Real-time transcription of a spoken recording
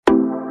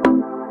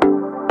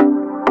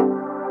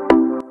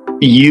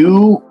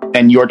you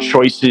and your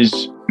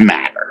choices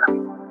matter.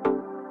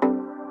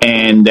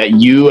 And that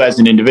you as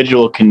an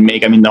individual can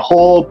make, the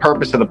whole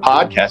purpose of the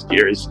podcast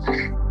here is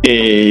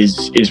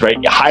right,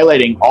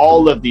 highlighting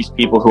all of these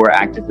people who are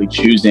actively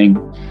choosing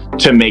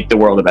to make the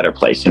world a better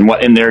place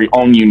in their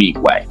own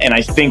unique way. And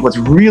I think what's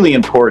really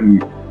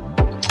important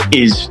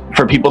is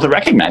for people to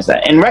recognize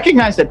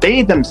that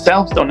they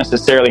themselves don't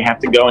necessarily have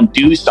to go and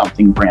do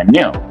something brand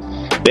new.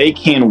 They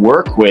can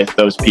work with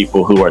those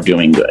people who are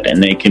doing good,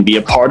 and they can be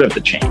a part of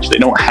the change. They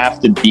don't have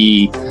to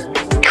be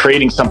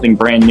creating something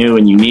brand new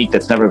and unique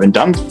that's never been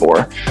done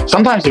before.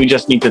 Sometimes we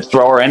just need to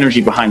throw our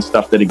energy behind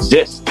stuff that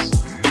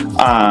exists.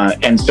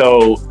 And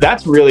so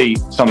that's really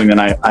something that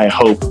I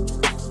hope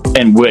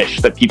and wish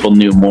that people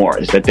knew more,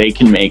 is that they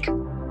can make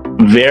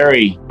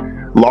very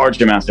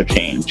large amounts of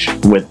change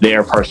with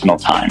their personal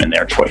time and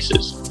their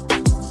choices.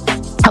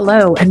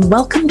 Hello, and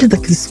welcome to the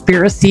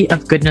Conspiracy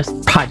of Goodness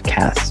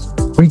podcast,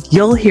 where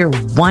you'll hear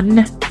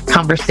one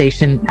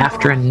conversation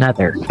after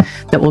another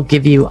that will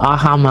give you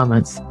aha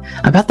moments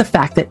about the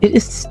fact that it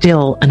is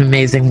still an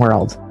amazing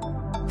world.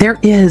 There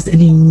is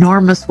an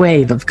enormous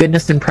wave of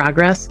goodness and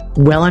progress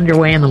well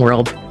underway in the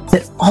world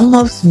that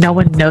almost no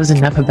one knows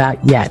enough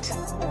about yet.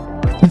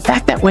 In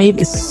fact, that wave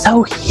is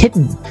so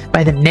hidden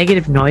by the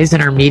negative noise in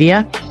our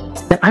media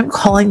that I'm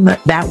calling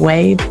that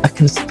wave a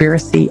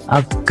conspiracy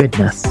of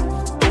goodness.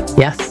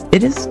 Yes,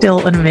 it is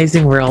still an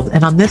amazing world,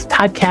 and on this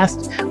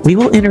podcast, we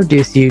will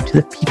introduce you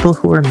to the people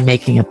who are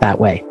making it that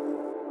way.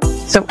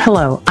 So,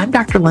 hello, I'm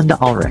Dr. Linda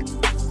Ulrich,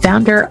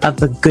 founder of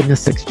the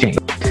Goodness Exchange.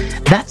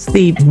 That's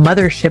the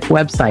mothership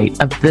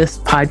website of this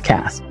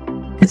podcast.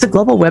 It's a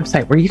global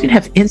website where you can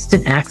have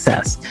instant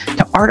access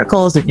to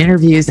articles and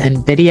interviews and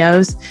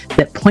videos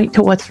that point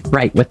to what's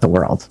right with the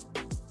world.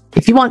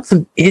 If you want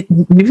some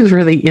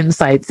newsworthy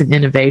insights and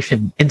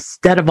innovation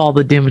instead of all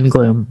the doom and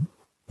gloom,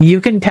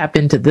 you can tap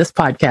into this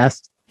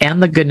podcast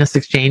and the Goodness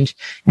Exchange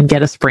and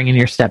get a spring in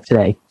your step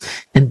today.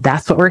 And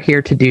that's what we're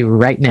here to do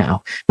right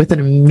now with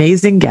an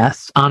amazing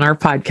guest on our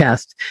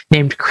podcast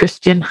named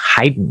Christian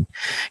Heiden.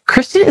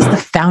 Christian is the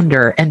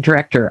founder and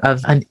director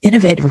of an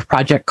innovative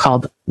project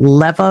called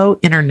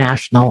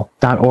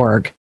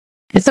levointernational.org.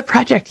 It's a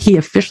project he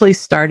officially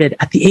started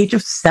at the age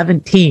of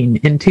 17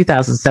 in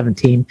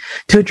 2017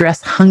 to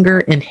address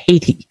hunger in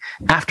Haiti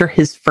after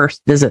his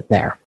first visit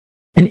there.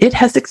 And it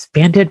has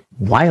expanded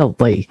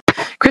wildly.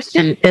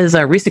 Christian is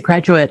a recent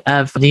graduate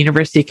of the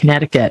University of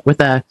Connecticut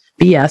with a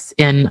BS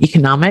in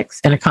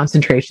economics and a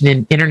concentration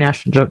in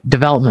international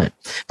development.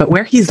 But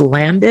where he's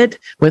landed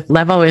with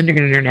Levo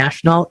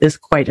International is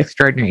quite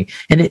extraordinary.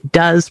 And it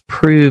does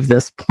prove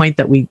this point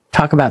that we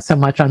talk about so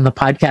much on the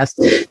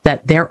podcast,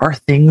 that there are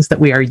things that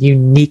we are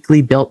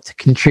uniquely built to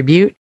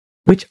contribute,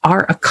 which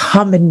are a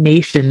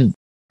combination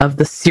of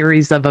the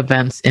series of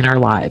events in our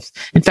lives.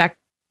 In fact,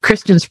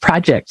 Christian's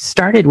project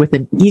started with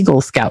an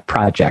Eagle Scout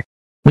project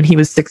when he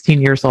was 16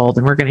 years old,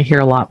 and we're going to hear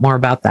a lot more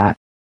about that.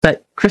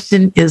 But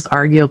Christian is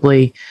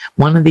arguably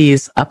one of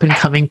these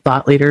up-and-coming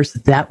thought leaders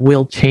that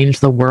will change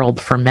the world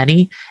for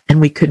many,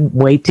 and we couldn't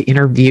wait to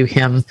interview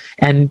him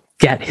and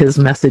get his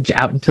message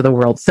out into the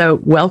world. So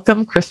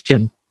welcome,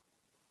 Christian.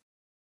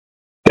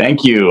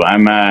 Thank you.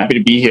 I'm happy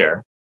to be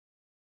here.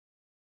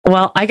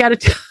 Well, I got to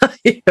tell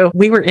you,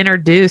 we were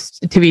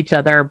introduced to each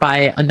other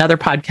by another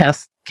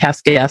podcast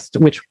guest,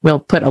 which we'll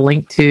put a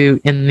link to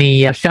in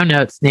the show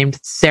notes, named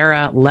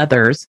Sarah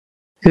Leathers,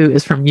 who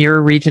is from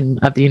your region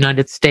of the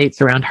United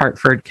States around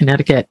Hartford,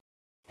 Connecticut.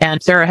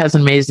 And Sarah has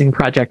an amazing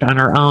project on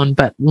her own.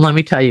 But let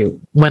me tell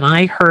you, when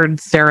I heard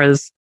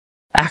Sarah's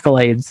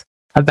accolades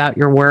about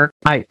your work,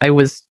 I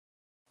was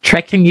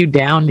tracking you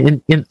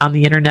down on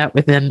the internet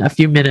within a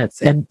few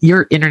minutes. And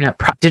your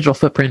digital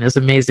footprint is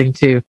amazing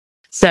too.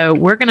 So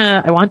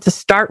I want to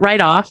start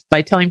right off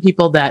by telling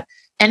people that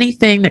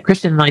anything that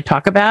Christian and I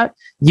talk about,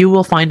 you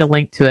will find a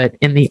link to it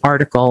in the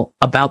article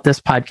about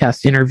this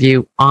podcast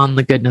interview on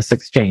the Goodness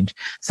Exchange.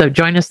 So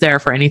join us there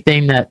for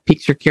anything that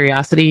piques your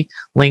curiosity,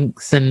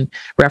 links and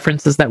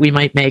references that we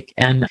might make.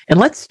 And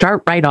let's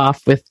start right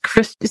off with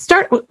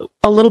start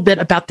a little bit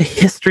about the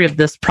history of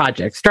this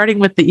project, starting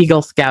with the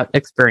Eagle Scout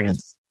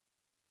experience.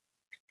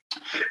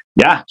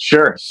 Yeah,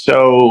 sure.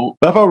 So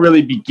Levo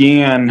really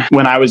began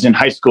when I was in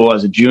high school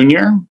as a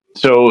junior.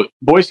 So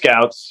Boy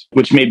Scouts,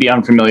 which may be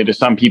unfamiliar to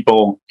some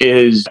people,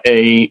 is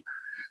a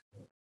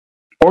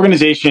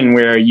organization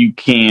where you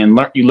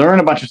learn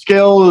a bunch of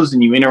skills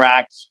and you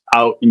interact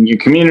out in your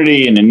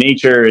community and in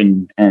nature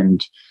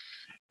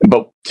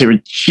but to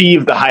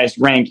achieve the highest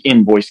rank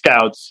in Boy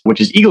Scouts, which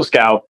is Eagle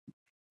Scout,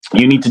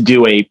 you need to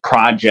do a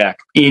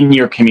project in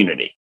your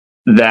community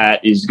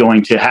that is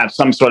going to have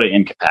some sort of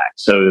impact.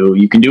 So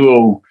you can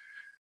do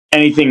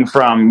anything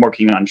from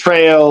working on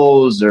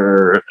trails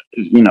or,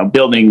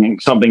 building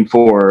something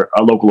for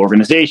a local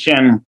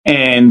organization.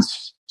 And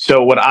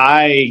so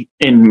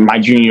in my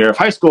junior year of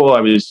high school,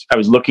 I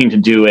was looking to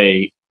do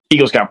a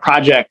Eagle Scout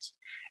project,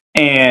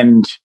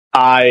 and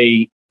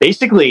I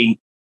basically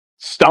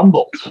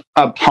stumbled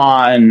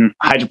upon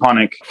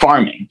hydroponic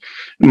farming.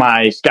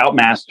 My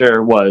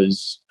scoutmaster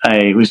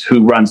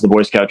who runs the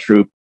Boy Scout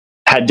troop,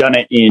 had done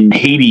it in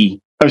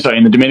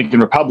in the Dominican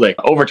Republic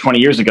over 20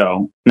 years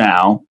ago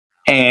now.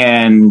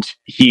 And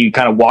he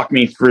kind of walked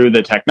me through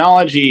the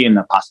technology and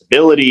the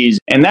possibilities.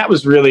 And that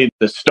was really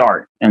the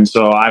start. And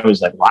so I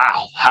was like,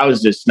 wow, how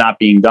is this not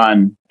being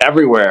done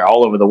everywhere,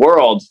 all over the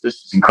world?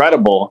 This is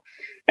incredible.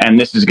 And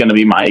this is going to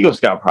be my Eagle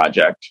Scout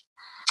project.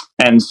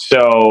 And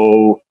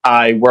so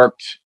I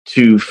worked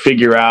to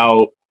figure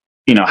out,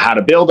 how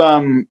to build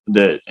them.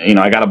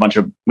 I got a bunch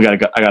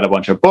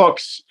of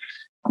books,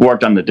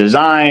 worked on the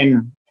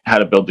design, how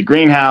to build the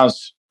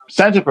greenhouse,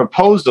 sent a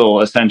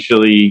proposal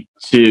essentially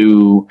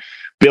to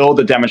build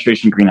a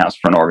demonstration greenhouse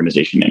for an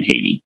organization in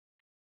Haiti.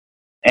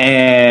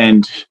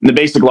 And the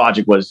basic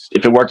logic was,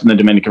 if it worked in the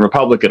Dominican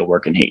Republic, it'll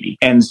work in Haiti.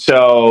 And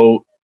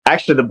so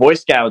actually the Boy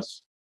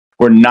Scouts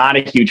were not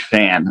a huge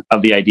fan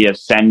of the idea of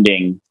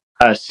sending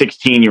a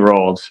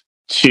 16-year-old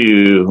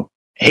to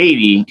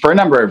Haiti for a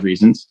number of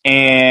reasons.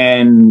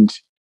 And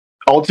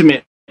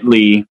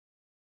ultimately,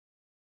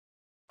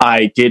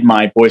 I did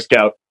my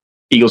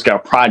Eagle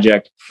Scout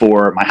project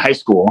for my high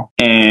school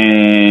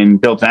and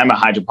built them a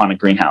hydroponic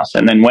greenhouse,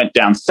 and then went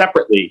down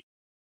separately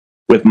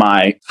with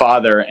my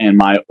father and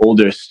my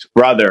oldest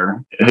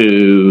brother,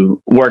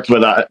 who worked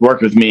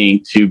with me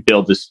to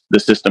build the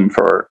system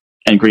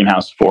and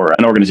greenhouse for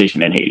an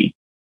organization in Haiti.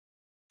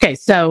 Okay,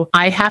 so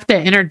I have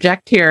to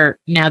interject here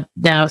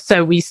now.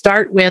 So we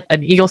start with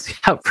an Eagle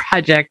Scout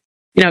project.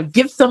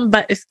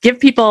 Give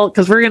people,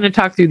 because we're going to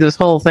talk through this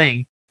whole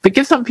thing, but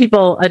give some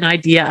people an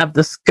idea of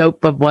the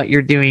scope of what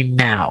you're doing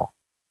now.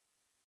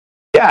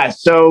 Yeah,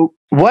 so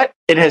what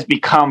it has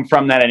become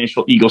from that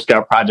initial Eagle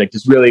Scout project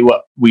is really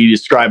what we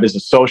describe as a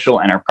social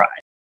enterprise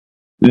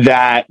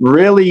that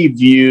really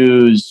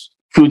views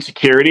food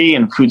security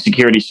and food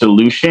security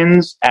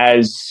solutions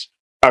as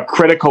a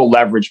critical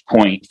leverage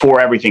point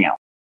for everything else.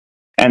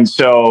 And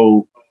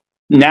so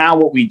now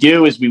what we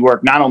do is we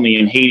work not only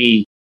in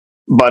Haiti,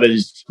 but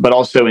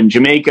also in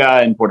Jamaica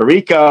and Puerto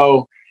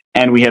Rico.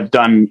 And we have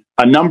done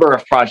a number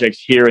of projects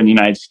here in the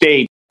United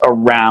States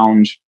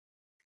around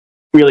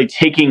really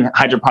taking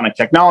hydroponic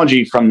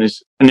technology from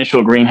this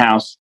initial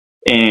greenhouse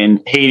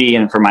in Haiti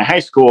and for my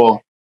high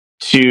school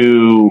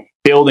to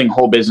building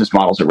whole business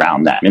models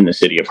around that in the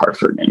city of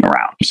Hartford and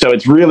around. So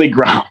it's really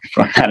grown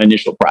from that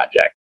initial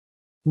project.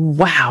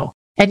 Wow.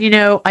 And,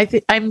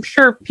 I'm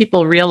sure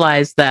people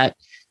realize that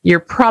you're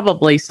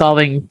probably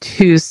solving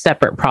two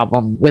separate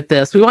problems with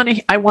this.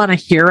 I want to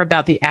hear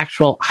about the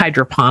actual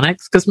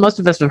hydroponics, because most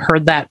of us have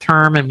heard that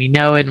term and we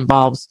know it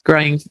involves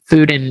growing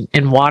food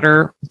in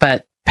water,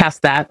 but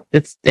past that,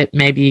 it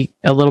may be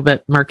a little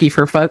bit murky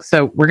for folks.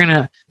 So we're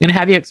gonna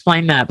have you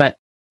explain that, but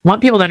I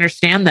want people to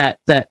understand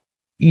that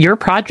your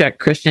project,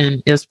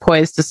 Christian, is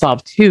poised to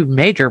solve two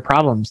major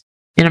problems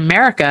in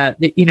America.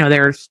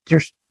 There's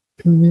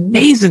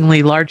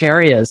amazingly large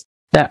areas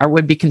that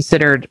would be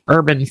considered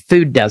urban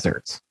food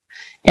deserts.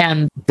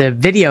 And the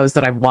videos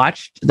that I've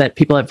watched that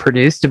people have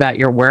produced about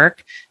your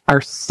work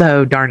are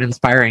so darn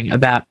inspiring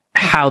about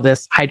how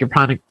this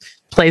hydroponic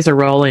plays a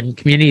role in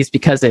communities,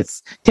 because it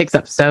takes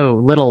up so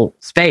little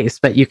space,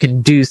 but you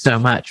can do so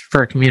much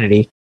for a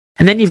community.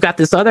 And then you've got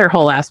this other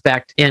whole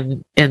aspect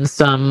in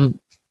some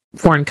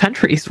foreign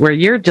countries where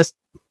you're just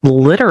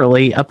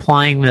literally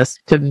applying this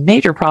to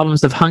major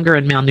problems of hunger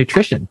and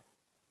malnutrition.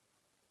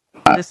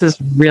 This is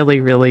really,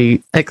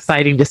 really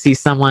exciting to see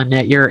someone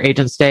at your age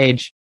and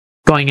stage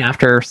going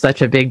after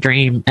such a big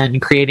dream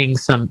and creating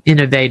some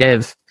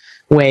innovative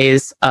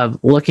ways of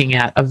looking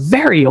at a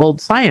very old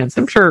science.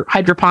 I'm sure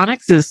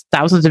hydroponics is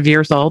thousands of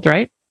years old,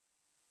 right?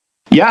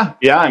 Yeah.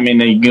 I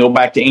mean, you can go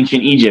back to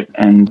ancient Egypt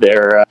and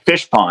their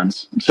fish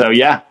ponds. So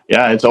yeah,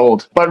 it's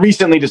old, but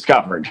recently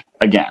discovered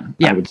again,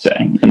 I would say,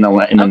 in the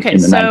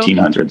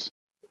 1900s.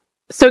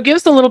 So give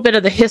us a little bit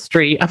of the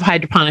history of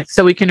hydroponics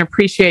so we can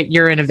appreciate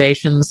your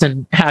innovations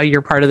and how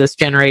you're part of this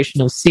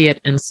generation of see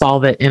it and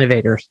solve it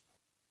innovators.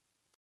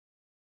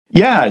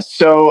 Yeah,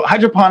 so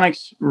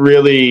hydroponics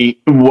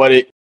really,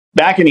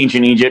 back in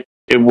ancient Egypt,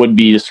 it would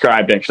be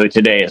described actually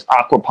today as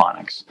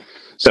aquaponics.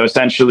 So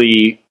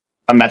essentially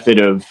a method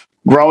of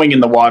growing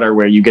in the water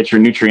where you get your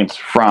nutrients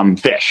from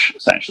fish,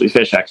 essentially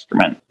fish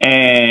excrement.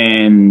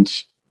 And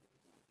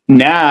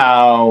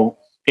now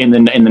in the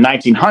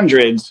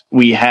 1900s,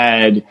 we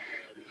had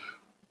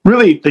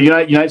really the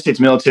United States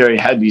military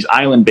had these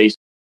island bases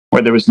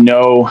where there was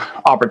no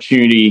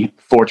opportunity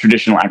for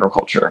traditional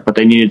agriculture, but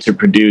they needed to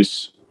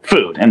produce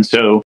food. And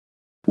so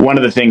one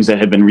of the things that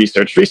had been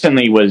researched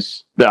recently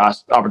was the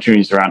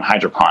opportunities around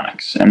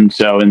hydroponics. And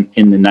so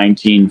in the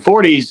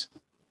 1940s,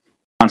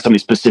 on some of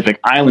these specific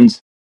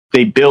islands,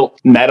 they built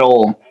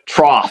metal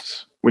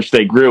troughs, which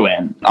they grew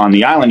in on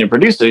the island, and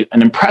produced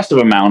an impressive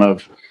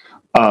amount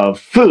of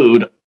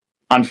food.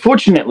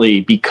 Unfortunately,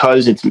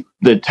 because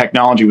the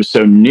technology was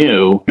so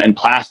new and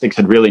plastics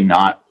had really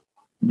not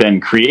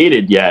been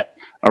created yet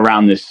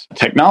around this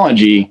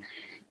technology,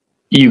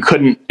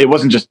 it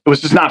was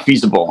just not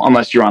feasible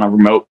unless you're on a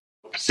remote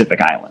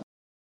Pacific island.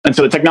 And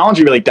so the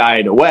technology really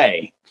died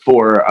away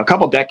for a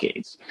couple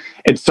decades.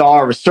 It saw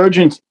a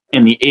resurgence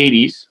in the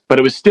 80s, but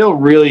it was still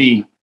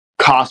really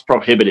cost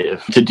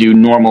prohibitive to do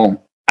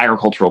normal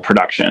agricultural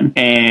production.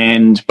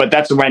 But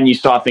that's when you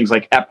saw things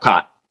like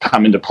Epcot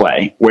come into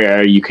play,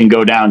 where you can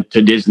go down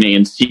to Disney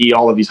and see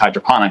all of these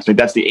hydroponics. Like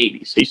that's the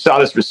 80s. So you saw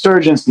this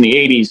resurgence in the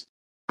 80s.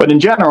 But in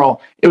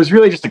general, it was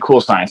really just a cool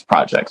science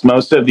project.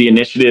 Most of the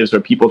initiatives where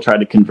people tried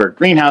to convert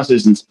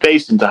greenhouses and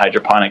space into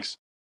hydroponics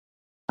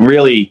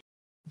really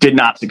did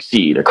not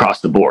succeed across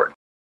the board.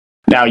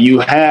 Now you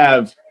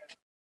have,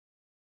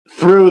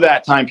 through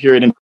that time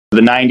period in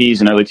the 90s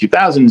and early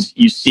 2000s,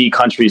 you see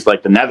countries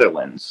like the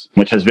Netherlands,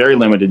 which has very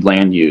limited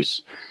land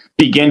use,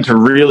 begin to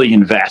really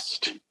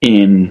invest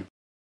in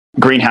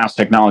greenhouse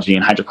technology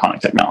and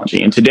hydroponic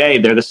technology. And today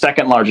they're the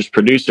second largest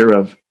producer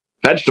of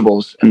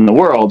vegetables in the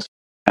world.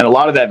 And a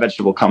lot of that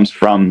vegetable comes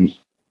from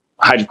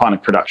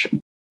hydroponic production.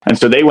 And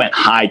so they went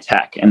high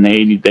tech, and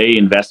they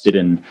invested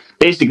in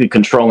basically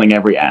controlling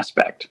every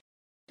aspect.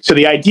 So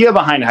the idea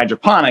behind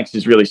hydroponics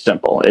is really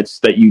simple. It's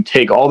that you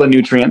take all the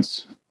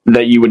nutrients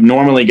that you would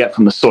normally get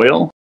from the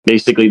soil.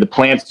 Basically, the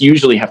plants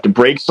usually have to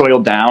break soil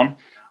down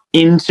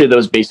into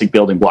those basic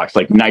building blocks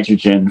like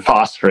nitrogen,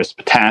 phosphorus,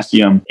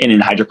 potassium. And in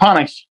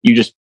hydroponics, you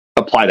just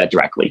apply that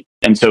directly.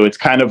 And so it's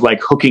kind of like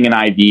hooking an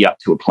IV up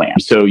to a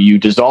plant. So you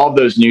dissolve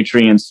those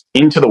nutrients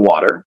into the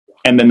water,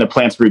 and then the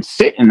plant's roots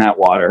sit in that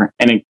water,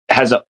 and it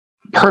has a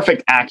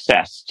perfect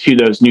access to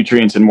those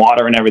nutrients and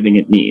water and everything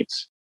it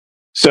needs.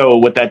 So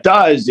what that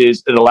does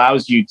is it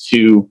allows you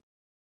to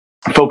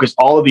focus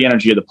all of the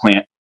energy of the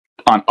plant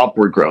on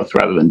upward growth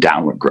rather than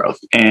downward growth.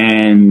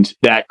 And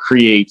that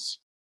creates,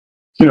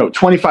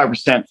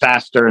 25%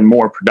 faster and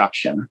more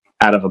production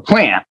out of a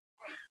plant.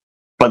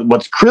 But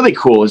what's really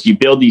cool is you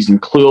build these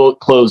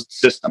enclosed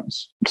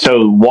systems.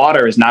 So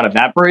water is not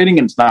evaporating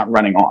and it's not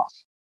running off.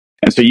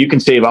 And so you can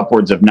save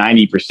upwards of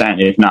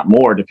 90%, if not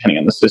more, depending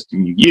on the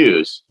system you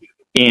use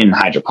in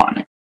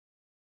hydroponic.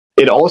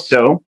 It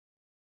also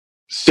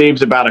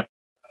saves about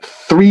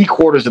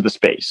 3/4 of the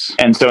space.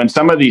 And so in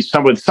some of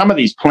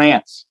these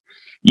plants,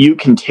 you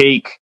can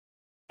take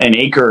an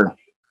acre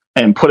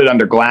and put it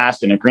under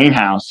glass in a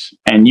greenhouse,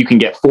 and you can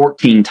get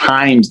 14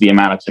 times the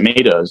amount of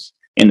tomatoes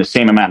in the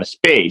same amount of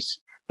space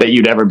that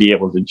you'd ever be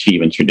able to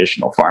achieve in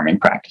traditional farming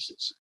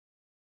practices.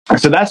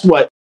 So that's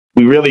what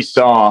we really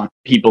saw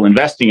people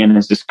investing in,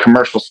 is this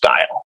commercial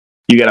style.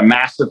 You get a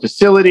massive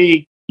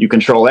facility, you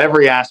control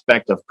every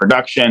aspect of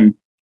production.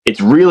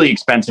 It's really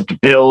expensive to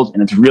build,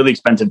 and it's really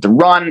expensive to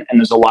run, and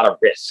there's a lot of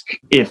risk.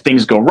 If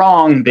things go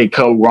wrong, they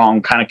go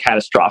wrong kind of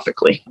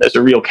catastrophically. There's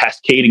a real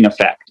cascading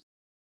effect.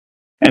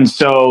 And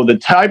so the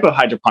type of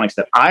hydroponics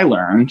that I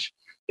learned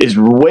is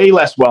way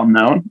less well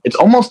known. It's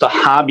almost a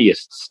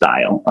hobbyist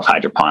style of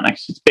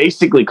hydroponics. It's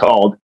basically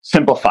called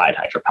simplified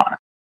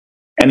hydroponics.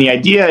 And the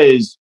idea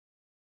is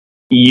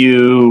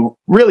you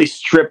really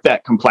strip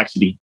that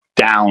complexity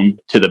down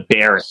to the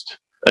barest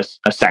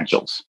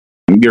essentials.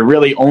 You're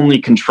really only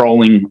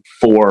controlling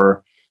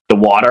for the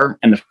water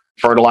and the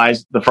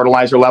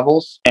fertilizer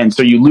levels. And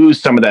so you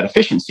lose some of that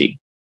efficiency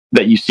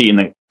that you see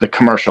in the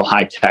commercial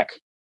high-tech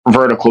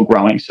vertical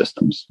growing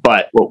systems.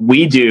 But what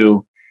we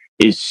do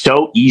is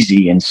so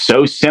easy and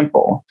so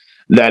simple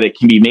that it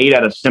can be made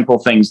out of simple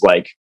things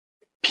like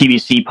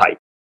PVC pipe,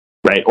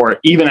 right? Or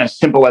even as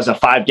simple as a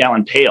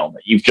 5-gallon pail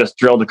that you've just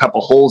drilled a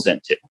couple holes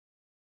into.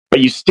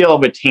 But you still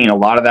obtain a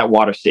lot of that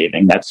water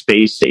saving, that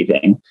space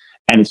saving,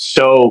 and it's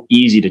so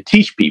easy to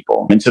teach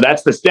people. And so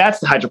that's the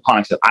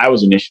hydroponics that I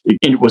was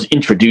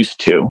introduced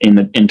to in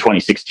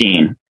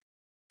 2016,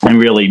 and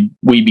really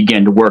we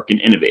began to work and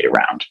innovate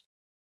around.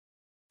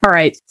 All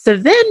right. So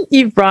then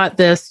you've brought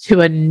this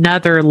to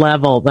another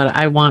level that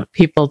I want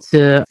people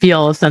to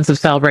feel a sense of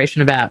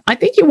celebration about. I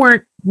think you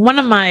weren't, one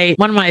of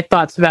my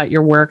thoughts about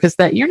your work is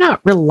that you're not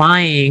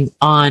relying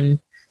on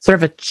sort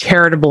of a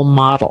charitable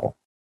model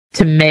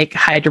to make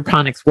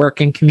hydroponics work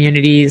in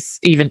communities,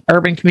 even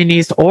urban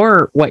communities,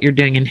 or what you're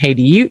doing in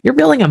Haiti. You're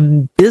building a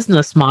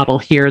business model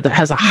here that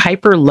has a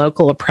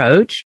hyper-local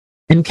approach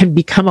and can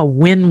become a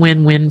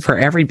win-win-win for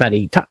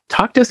everybody.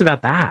 Talk to us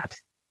about that.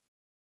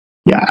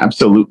 Yeah,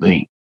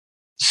 absolutely.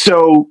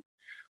 So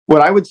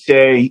what I would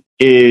say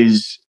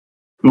is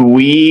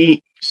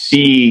we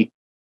see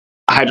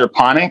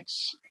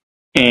hydroponics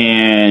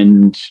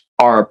and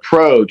our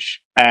approach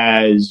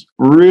as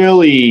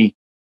really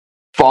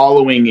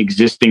following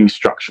existing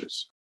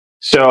structures.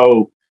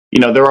 So,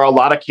 there are a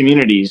lot of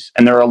communities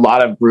and there are a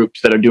lot of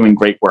groups that are doing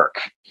great work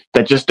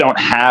that just don't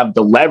have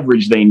the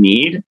leverage they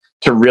need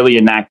to really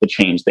enact the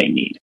change they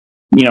need.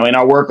 In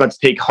our work, let's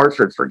take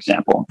Hartford, for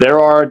example. There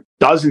are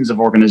dozens of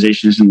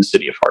organizations in the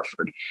city of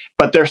Hartford,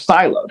 but they're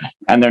siloed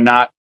and they're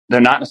not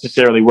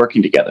necessarily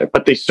working together,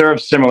 but they serve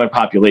similar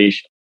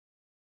populations.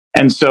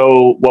 And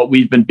so what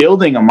we've been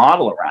building a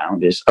model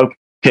around is,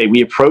 okay,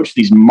 we approach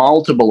these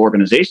multiple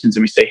organizations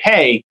and we say,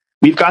 hey,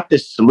 we've got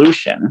this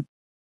solution.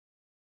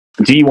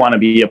 Do you want to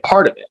be a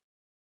part of it?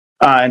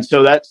 And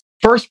so that's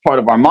first part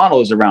of our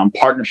model is around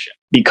partnership.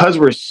 Because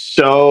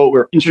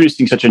we're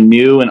introducing such a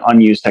new and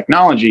unused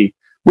technology,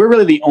 we're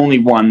really the only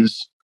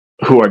ones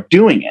who are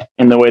doing it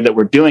in the way that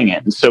we're doing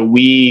it. And so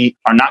we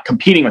are not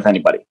competing with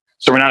anybody.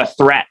 So we're not a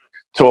threat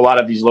to a lot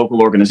of these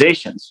local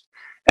organizations.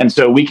 And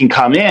so we can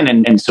come in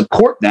and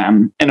support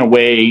them in a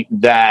way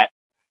that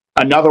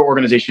another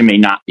organization may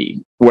not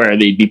be, where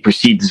they'd be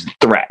perceived as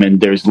a threat, and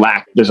there's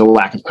a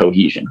lack of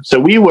cohesion. So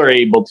we were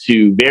able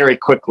to very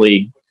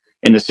quickly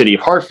in the city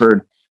of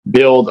Hartford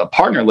build a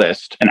partner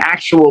list,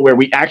 where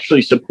we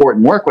actually support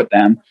and work with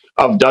them,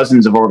 of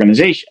dozens of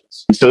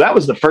organizations. And so that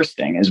was the first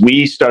thing, is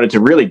we started to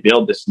really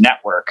build this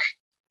network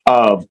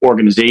of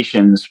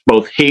organizations,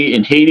 both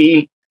in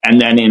Haiti and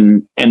then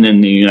in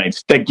the United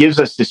States, that gives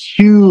us this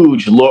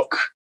huge look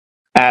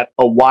at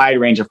a wide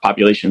range of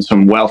populations,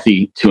 from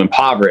wealthy to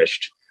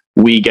impoverished.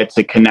 We get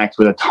to connect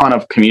with a ton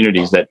of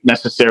communities that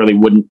necessarily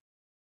wouldn't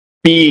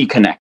be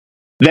connected.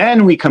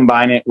 Then we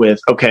combine it with,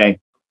 okay,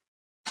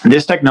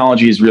 this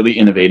technology is really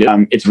innovative.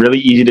 It's really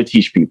easy to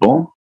teach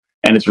people,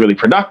 and it's really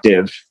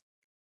productive.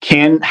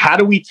 How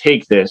do we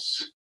take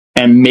this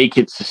and make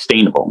it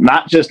sustainable?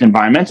 Not just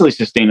environmentally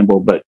sustainable,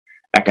 but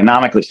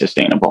economically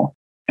sustainable.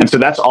 And so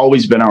that's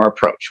always been our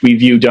approach. We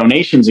view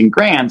donations and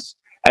grants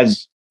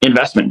as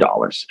investment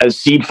dollars, as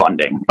seed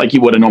funding, like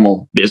you would a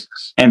normal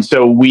business. And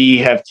so we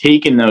have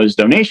taken those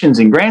donations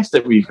and grants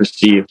that we've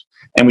received,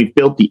 and we've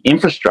built the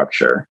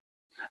infrastructure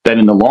that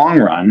in the long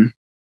run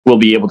will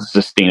be able to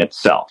sustain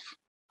itself.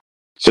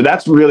 So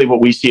that's really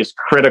what we see as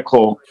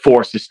critical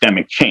for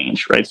systemic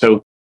change, right?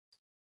 So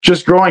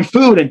just growing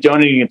food and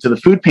donating it to the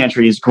food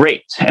pantry is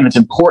great, and it's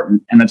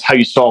important, and that's how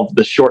you solve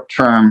the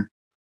short-term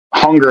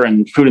hunger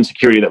and food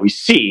insecurity that we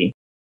see.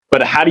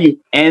 But how do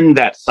you end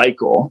that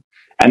cycle?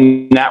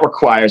 And that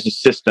requires a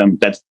system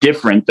that's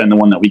different than the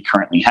one that we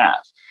currently have.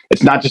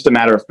 It's not just a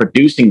matter of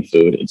producing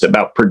food. It's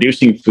about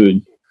producing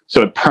food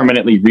so it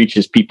permanently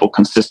reaches people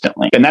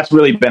consistently. And that's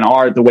really been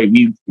the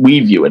way we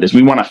view it, is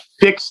we want to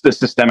fix the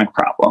systemic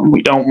problem.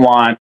 We don't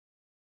want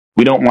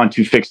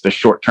to fix the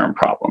short-term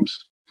problems.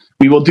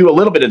 We will do a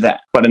little bit of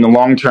that, but in the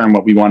long term,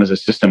 what we want is a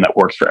system that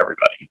works for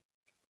everybody.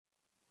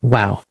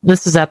 Wow.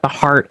 This is at the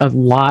heart of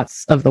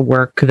lots of the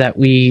work that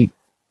we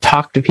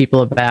talk to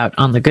people about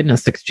on the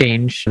Goodness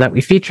Exchange, that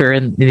we feature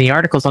in the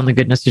articles on the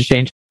Goodness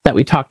Exchange, that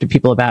we talk to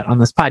people about on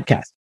this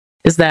podcast,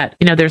 is that,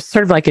 there's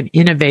sort of like an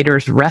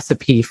innovator's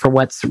recipe for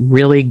what's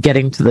really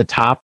getting to the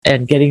top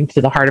and getting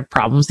to the heart of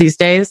problems these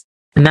days.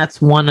 And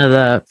that's one of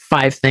the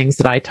 5 things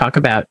that I talk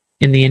about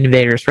in the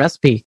innovator's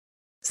recipe,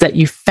 is that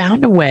you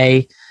found a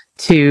way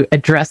to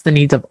address the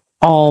needs of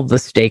all the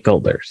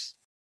stakeholders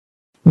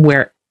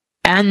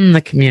and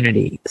the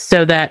community,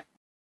 so that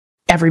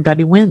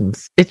everybody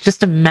wins. It's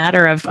just a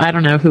matter of, I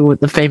don't know who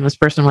the famous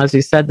person was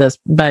who said this,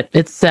 but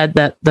it's said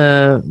that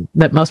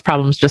that most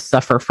problems just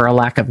suffer for a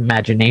lack of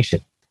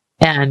imagination.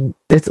 And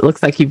it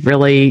looks like you've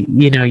really,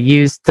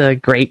 used the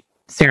great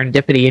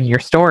serendipity in your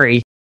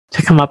story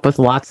to come up with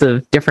lots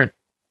of different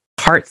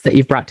parts that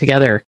you've brought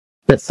together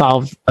that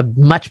solve a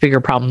much bigger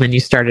problem than you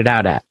started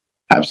out at.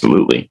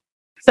 Absolutely.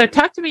 So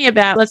talk to me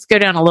about, let's go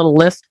down a little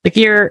list. Like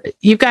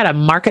you've got a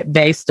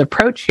market-based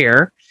approach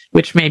here,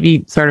 which may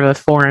be sort of a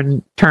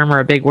foreign term or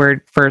a big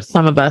word for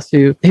some of us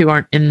who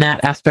aren't in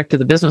that aspect of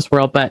the business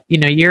world. But,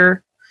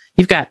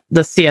 you've got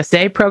the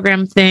CSA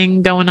program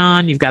thing going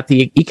on. You've got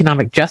the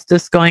economic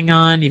justice going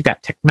on. You've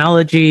got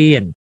technology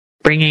and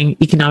bringing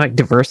economic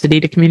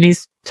diversity to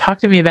communities. Talk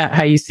to me about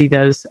how you see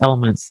those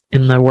elements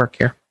in the work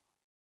here.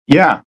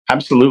 Yeah,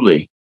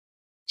 absolutely.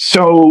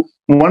 So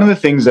one of the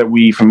things that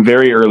we, from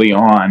very early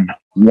on,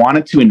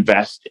 wanted to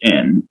invest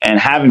in and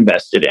have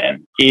invested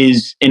in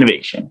is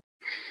innovation,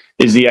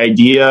 is the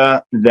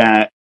idea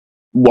that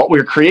what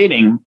we're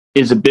creating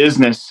is a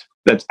business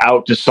that's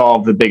out to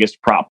solve the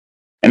biggest problem.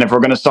 And if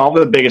we're going to solve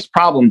the biggest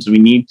problems, we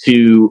need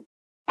to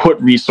put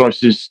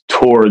resources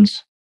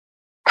towards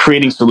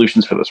creating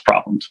solutions for those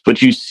problems.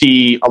 What you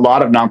see a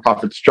lot of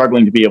nonprofits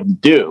struggling to be able to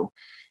do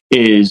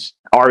is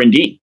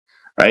R&D,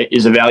 right?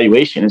 Is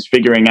evaluation, is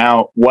figuring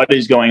out what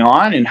is going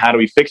on and how do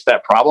we fix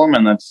that problem,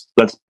 and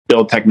let's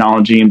build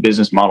technology and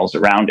business models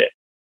around it.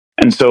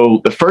 And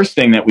so the first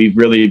thing that we've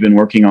really been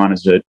working on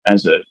as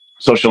a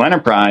social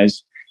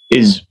enterprise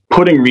is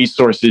putting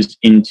resources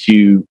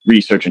into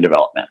research and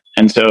development.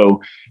 And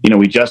so,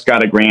 we just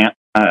got a grant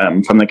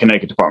from the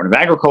Connecticut Department of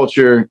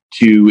Agriculture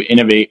to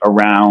innovate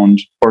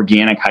around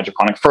organic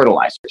hydroponic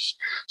fertilizers.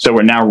 So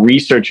we're now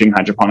researching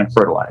hydroponic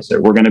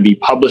fertilizer. We're going to be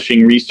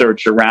publishing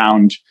research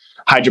around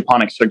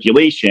hydroponic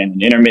circulation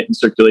and intermittent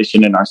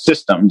circulation in our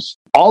systems.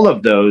 All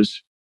of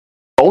those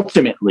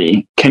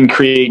ultimately can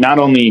create, not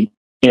only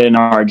in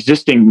our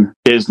existing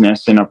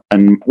business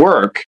and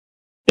work,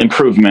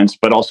 improvements,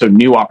 but also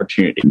new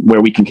opportunity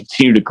where we can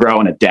continue to grow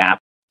and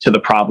adapt to the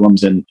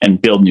problems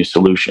and build new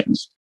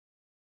solutions.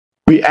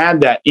 We add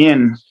that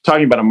in,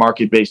 talking about a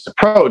market-based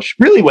approach.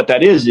 Really what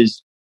that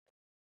is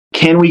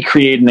can we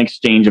create an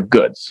exchange of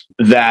goods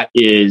that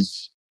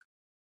is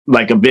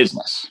like a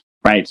business,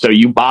 right? So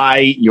you buy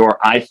your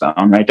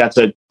iPhone, right?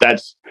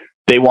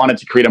 They wanted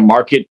to create a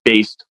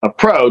market-based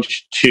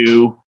approach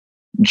to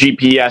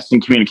GPS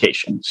and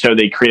communication. So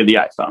they created the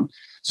iPhone.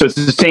 So it's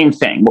the same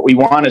thing. What we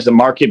want is a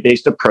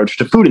market-based approach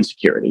to food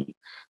insecurity,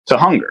 to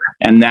hunger.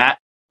 And that,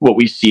 what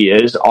we see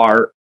is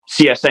our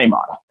CSA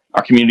model,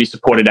 our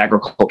community-supported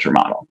agriculture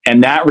model.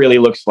 And that really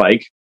looks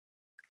like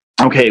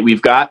okay,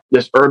 we've got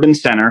this urban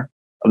center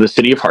of the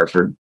city of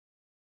Hartford,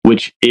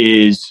 which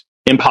is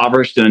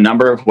impoverished in a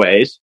number of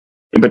ways.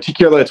 In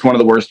particular, it's one of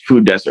the worst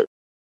food deserts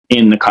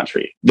in the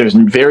country. There's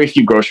very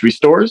few grocery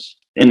stores,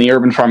 and the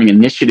urban farming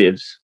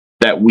initiatives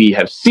that we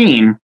have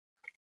seen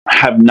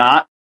have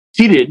not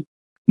succeeded,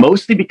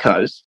 mostly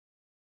because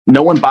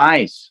no one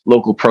buys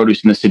local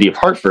produce in the city of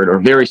Hartford, or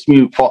very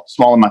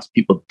small amounts of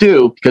people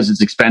do, because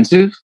it's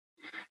expensive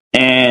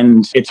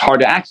and it's hard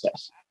to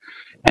access.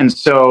 And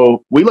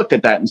so we looked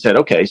at that and said,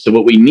 okay, so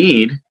what we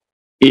need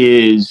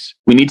is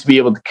we need to be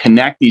able to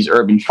connect these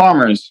urban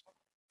farmers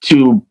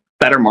to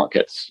better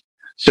markets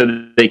so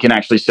that they can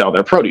actually sell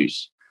their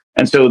produce.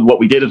 And so what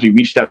we did is we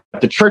reached out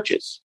to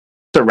churches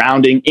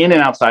surrounding in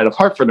and outside of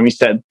Hartford, and we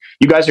said,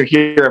 you guys are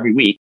here every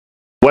week.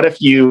 What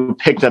if you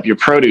picked up your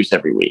produce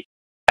every week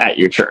at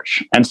your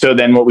church? And so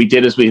then what we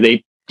did is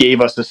they gave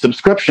us a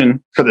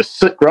subscription for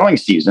the growing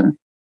season.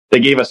 They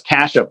gave us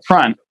cash up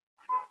front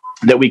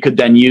that we could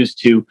then use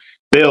to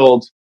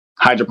build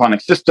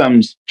hydroponic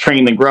systems,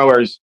 train the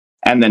growers,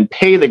 and then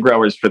pay the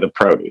growers for the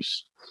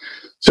produce.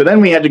 So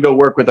then we had to go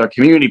work with our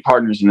community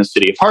partners in the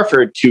city of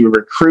Hartford to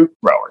recruit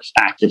growers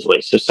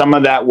actively. So some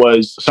of that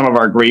was some of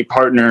our great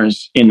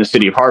partners in the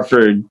city of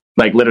Hartford,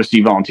 like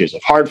Literacy Volunteers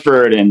of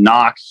Hartford and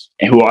Knox,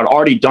 who had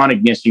already done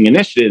existing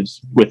initiatives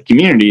with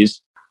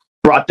communities,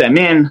 brought them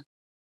in,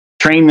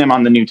 trained them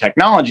on the new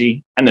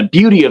technology. And the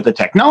beauty of the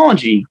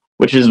technology,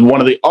 which is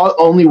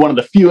only one of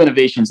the few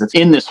innovations that's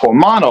in this whole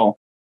model,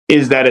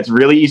 is that it's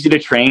really easy to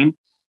train.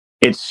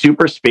 It's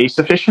super space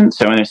efficient.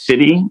 So in a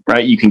city,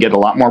 right, you can get a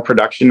lot more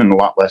production in a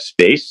lot less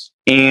space.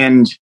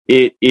 And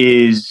it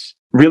is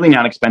really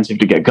not expensive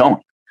to get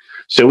going.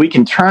 So we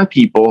can turn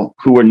people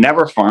who were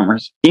never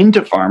farmers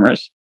into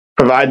farmers,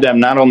 provide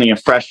them not only a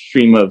fresh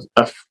stream of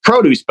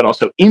produce, but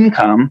also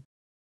income,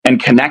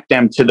 and connect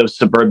them to those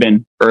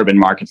suburban urban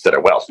markets that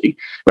are wealthy,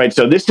 right?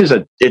 So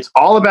it's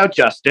all about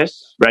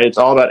justice, right? It's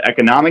all about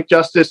economic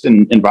justice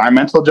and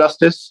environmental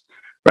justice,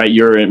 right?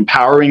 You're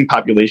empowering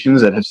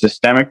populations that have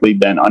systemically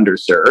been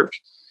underserved.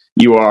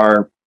 You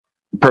are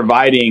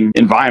providing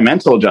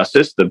environmental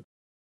justice. The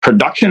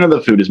production of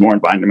the food is more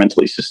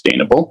environmentally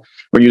sustainable.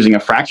 We're using a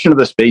fraction of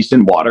the space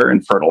in water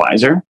and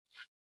fertilizer,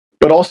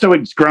 but also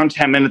it's grown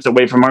 10 minutes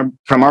away from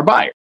our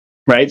buyer,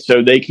 right?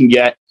 So they can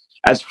get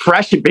as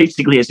fresh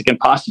basically as it can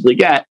possibly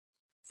get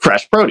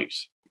fresh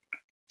produce.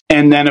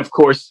 And then, of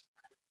course,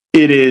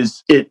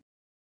 it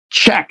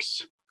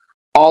checks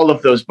all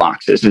of those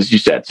boxes, as you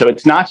said. So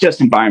it's not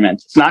just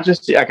environment, it's not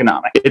just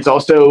economic, it's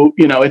also,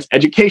 it's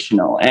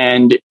educational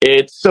and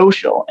it's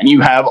social. And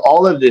you have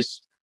all of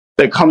this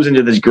that comes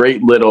into this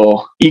great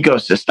little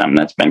ecosystem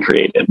that's been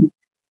created.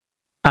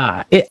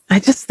 I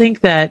just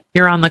think that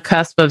you're on the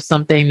cusp of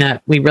something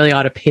that we really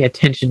ought to pay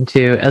attention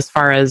to, as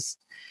far as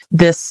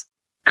this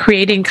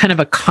creating kind of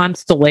a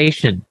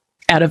constellation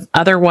out of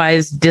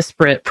otherwise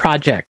disparate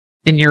projects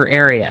in your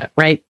area,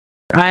 right?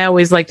 I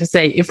always like to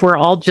say, if we're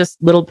all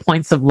just little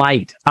points of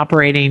light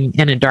operating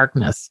in a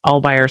darkness all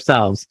by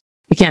ourselves,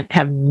 we can't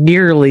have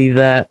nearly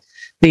the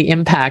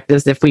impact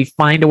as if we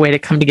find a way to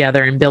come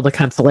together and build a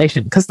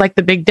constellation. Because like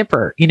the Big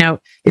Dipper,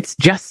 it's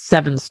just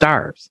 7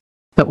 stars.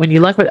 But when you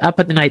look up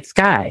at the night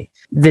sky,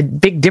 the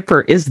Big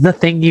Dipper is the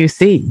thing you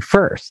see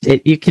first.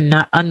 You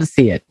cannot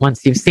unsee it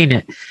once you've seen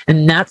it.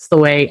 And that's the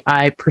way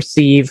I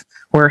perceive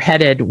we're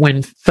headed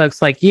when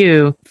folks like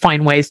you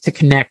find ways to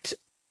connect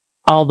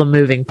all the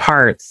moving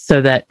parts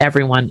so that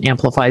everyone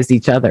amplifies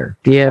each other.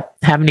 Do you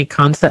have any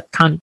comments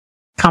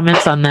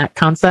on that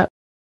concept?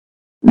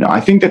 No,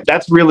 I think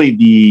that's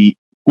really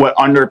what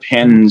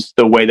underpins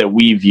the way that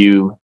we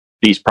view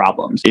these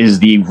problems is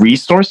the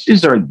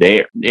resources are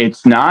there.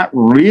 It's not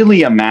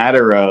really a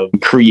matter of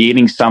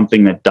creating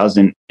something that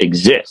doesn't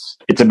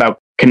exist. It's about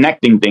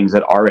connecting things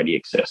that already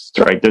exist,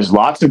 right? There's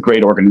lots of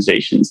great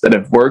organizations that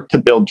have worked to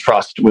build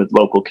trust with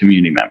local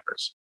community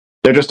members.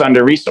 They're just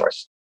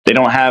under-resourced. They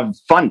don't have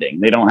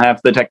funding. They don't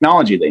have the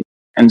technology they need.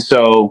 And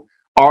so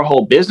our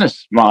whole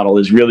business model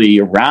is really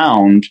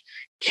around,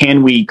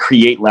 can we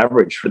create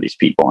leverage for these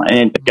people?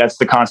 And that's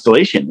the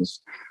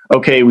constellations.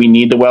 Okay, we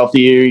need the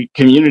wealthier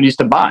communities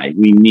to buy.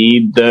 We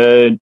need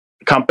the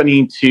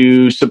company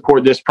to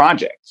support this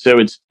project. So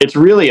it's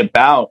really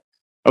about,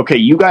 okay,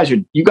 you guys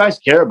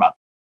care about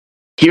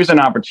this. Here's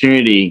an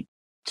opportunity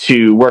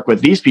to work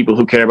with these people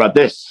who care about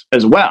this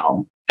as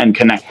well and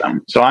connect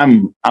them. So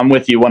I'm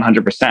with you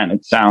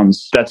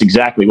 100%. That's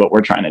exactly what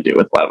we're trying to do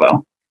with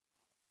Levo.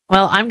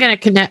 Well, I'm going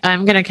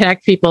to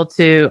connect people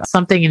to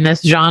something in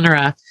this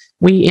genre.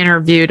 We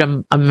interviewed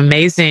an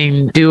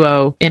amazing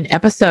duo in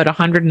episode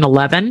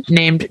 111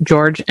 named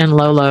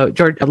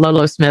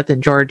Lolo Smith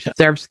and George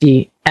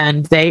Zerbsky,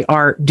 and they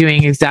are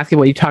doing exactly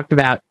what you talked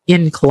about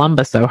in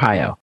Columbus,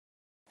 Ohio.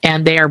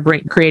 And they are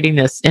creating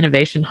this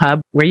innovation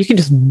hub where you can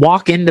just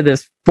walk into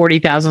this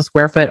 40,000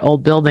 square foot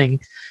old building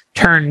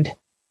turned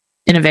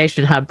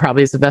innovation hub,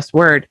 probably is the best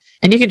word.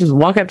 And you can just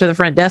walk up to the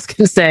front desk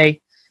and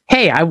say,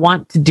 hey, I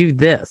want to do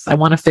this. I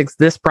want to fix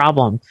this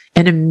problem.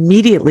 And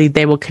immediately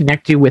they will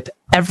connect you with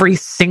every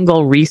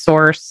single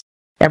resource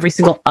every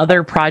single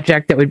other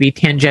project that would be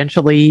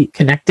tangentially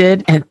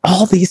connected. And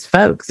all these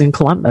folks in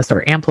Columbus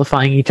are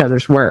amplifying each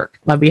other's work.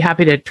 I'll be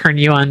happy to turn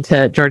you on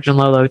to George and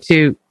Lolo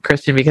too,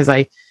 Christian, because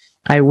I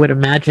would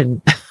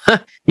imagine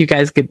you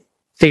guys could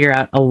figure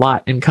out a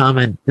lot in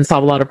common and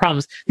solve a lot of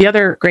problems. The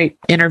other great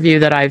interview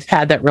that I've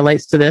had that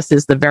relates to this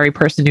is the very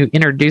person who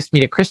introduced me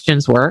to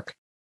Christian's work.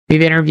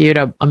 We've interviewed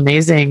an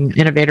amazing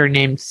innovator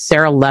named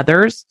Sarah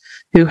Leathers,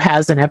 who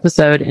has an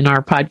episode in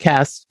our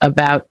podcast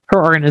about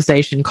her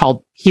organization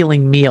called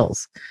Healing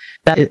Meals.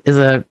 That is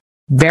a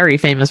very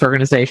famous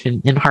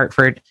organization in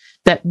Hartford.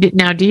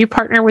 Now, do you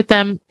partner with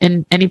them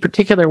in any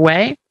particular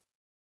way?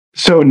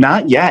 So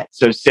not yet.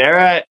 So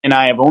Sarah and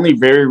I have only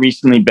very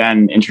recently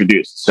been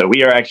introduced. So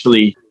we are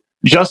actually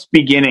just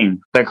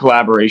beginning the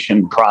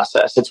collaboration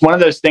process. It's one of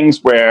those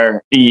things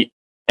where,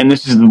 and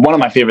this is one of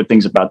my favorite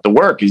things about the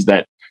work, is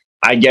that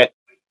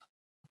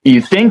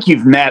you think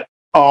you've met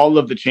all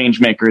of the change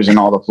makers and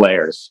all the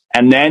players,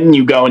 and then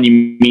you go and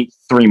you meet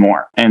three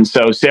more. And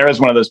so Sarah's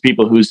one of those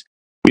people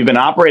we've been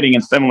operating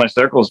in similar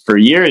circles for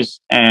years,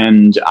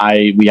 and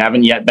we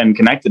haven't yet been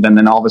connected. And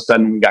then all of a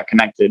sudden we got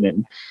connected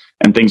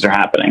and things are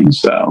happening.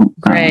 So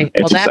great.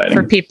 Well, that exciting.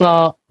 For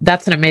people,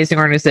 that's an amazing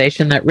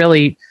organization that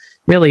really,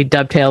 really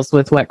dovetails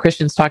with what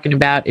Christian's talking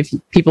about. If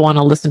people want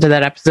to listen to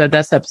that episode,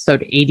 that's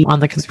episode 80 on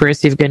the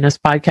Conspiracy of Goodness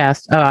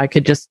podcast. Oh, I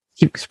could just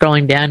keep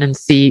scrolling down and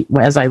see,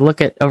 as I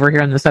look at over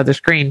here on this other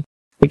screen,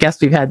 the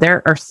guests we've had.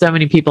 There are so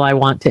many people I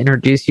want to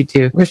introduce you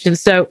to, Christian.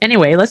 So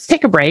anyway, let's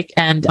take a break,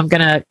 and I'm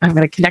gonna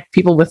connect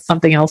people with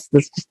something else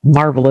that's just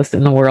marvelous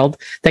in the world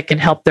that can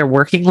help their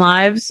working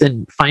lives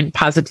and find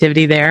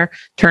positivity there,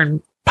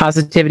 turn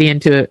positivity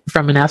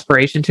from an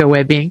aspiration to a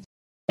way of being.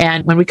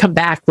 And when we come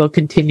back, we'll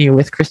continue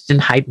with Christian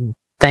Heiden.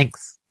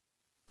 Thanks.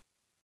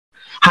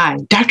 Hi,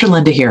 Dr.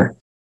 Linda here.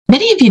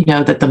 Many of you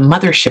know that the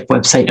mothership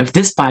website of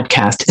this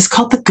podcast is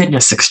called the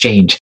Goodness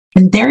Exchange.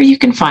 And there you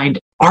can find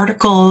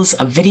articles,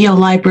 a video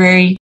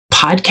library,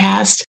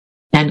 podcasts,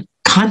 and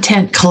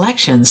content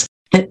collections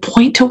that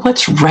point to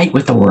what's right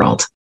with the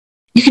world.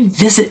 You can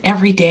visit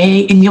every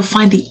day and you'll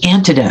find the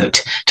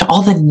antidote to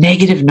all the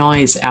negative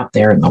noise out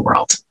there in the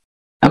world.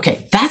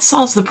 Okay, that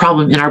solves the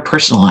problem in our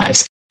personal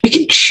lives. We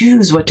can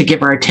choose what to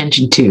give our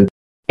attention to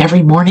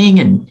every morning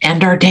and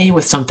end our day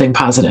with something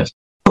positive.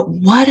 But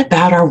what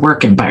about our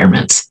work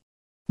environments?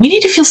 We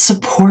need to feel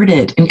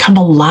supported and come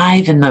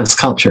alive in those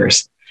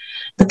cultures.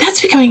 But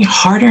that's becoming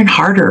harder and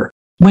harder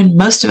when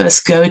most of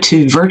us go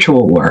to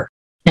virtual work.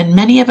 And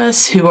many of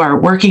us who are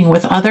working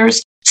with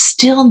others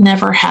still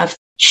never have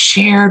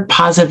shared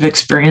positive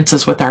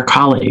experiences with our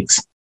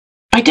colleagues.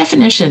 By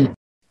definition,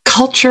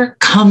 culture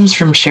comes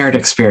from shared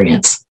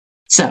experience.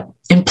 So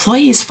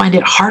employees find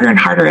it harder and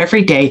harder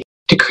every day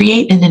to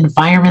create an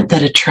environment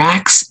that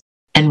attracts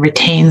and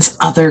retains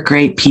other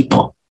great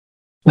people.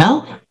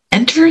 Well,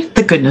 enter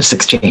the Goodness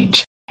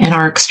Exchange and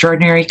our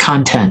extraordinary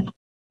content,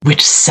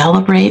 which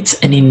celebrates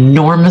an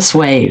enormous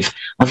wave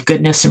of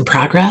goodness and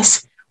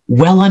progress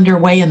well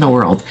underway in the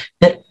world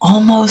that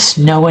almost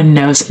no one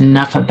knows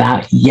enough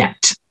about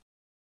yet.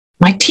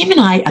 My team and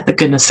I at the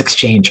Goodness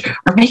Exchange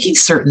are making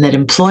certain that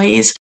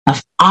employees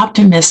of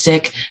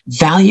optimistic,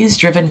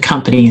 values-driven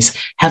companies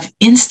have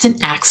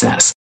instant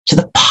access to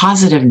the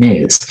positive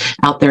news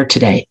out there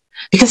today,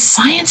 because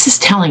science is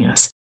telling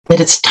us that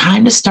it's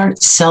time to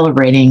start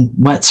celebrating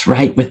what's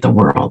right with the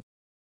world.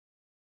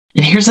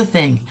 And here's the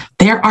thing,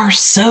 there are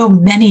so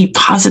many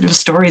positive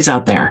stories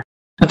out there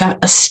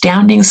about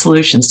astounding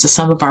solutions to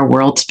some of our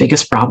world's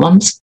biggest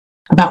problems,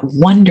 about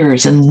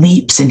wonders and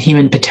leaps in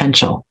human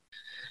potential.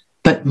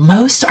 But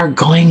most are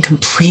going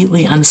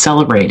completely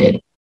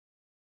uncelebrated.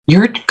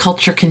 Your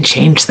culture can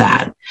change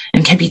that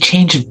and can be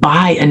changed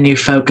by a new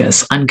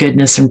focus on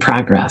goodness and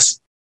progress.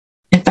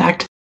 In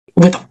fact,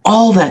 with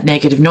all that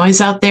negative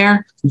noise out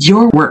there,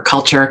 your work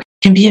culture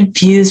can be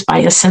infused by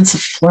a sense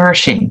of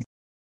flourishing.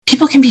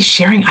 People can be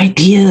sharing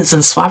ideas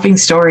and swapping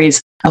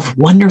stories of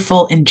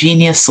wonderful,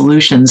 ingenious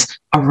solutions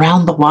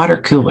around the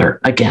water cooler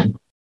again.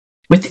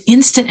 With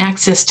instant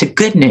access to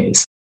good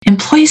news,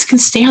 employees can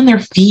stay on their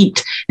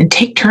feet and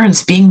take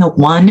turns being the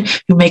one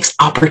who makes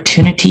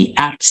opportunity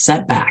out of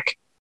setback.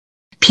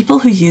 People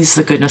who use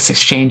the Goodness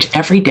Exchange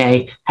every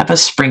day have a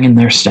spring in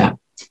their step.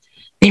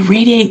 They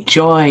radiate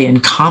joy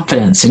and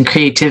confidence and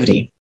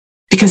creativity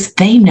because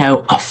they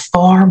know a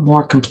far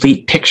more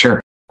complete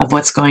picture of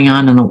what's going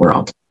on in the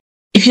world.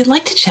 If you'd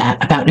like to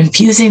chat about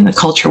infusing the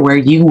culture where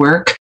you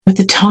work with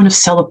a tone of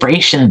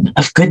celebration,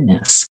 of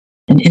goodness,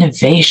 and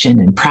innovation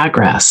and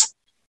progress,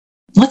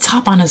 let's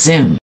hop on a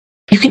Zoom.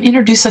 You can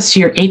introduce us to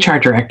your HR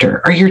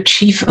director or your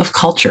chief of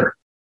culture.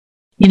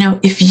 You know,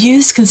 if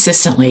used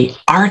consistently,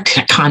 our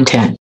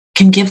content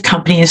can give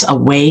companies a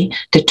way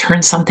to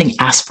turn something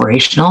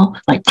aspirational,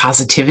 like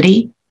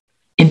positivity,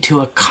 into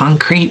a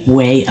concrete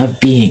way of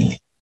being.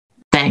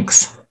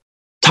 Thanks.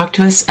 Talk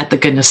to us at the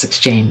Goodness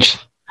Exchange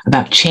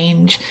about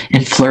change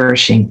and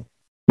flourishing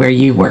where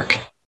you work.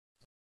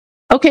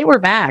 Okay, we're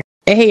back.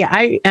 Hey,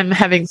 I am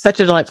having such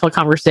a delightful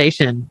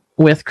conversation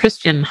with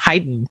Christian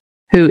Heiden,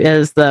 who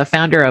is the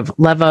founder of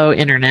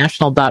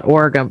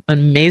levointernational.org, an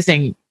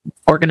amazing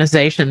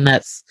organization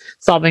that's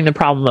solving the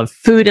problem of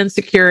food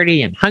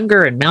insecurity and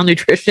hunger and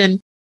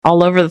malnutrition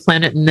all over the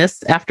planet. And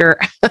this after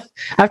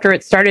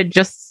it started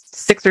just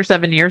 6 or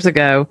 7 years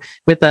ago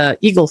with the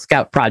Eagle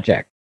Scout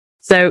project.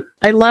 So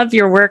I love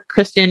your work,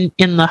 Christian,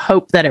 in the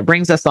hope that it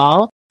brings us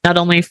all, not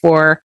only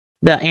for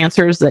the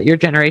answers that your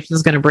generation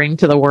is going to bring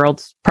to the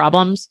world's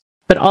problems,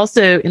 but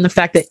also in the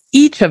fact that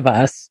each of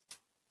us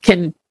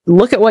can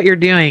look at what you're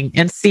doing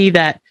and see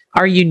that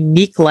our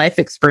unique life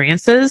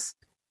experiences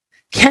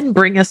can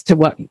bring us to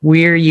what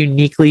we're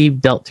uniquely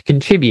built to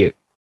contribute,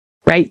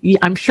 right?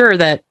 I'm sure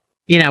that,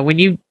 when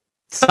you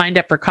signed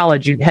up for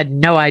college, you had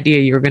no idea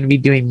you were going to be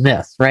doing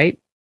this, right?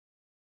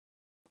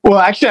 Well,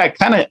 actually,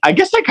 I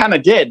guess I kind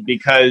of did,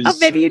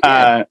 because maybe you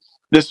did.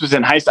 This was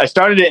in high school. I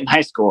started it in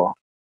high school.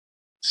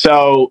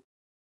 So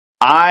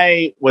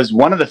I was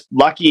one of the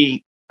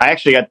lucky,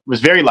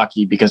 was very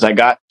lucky, because I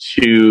got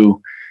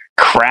to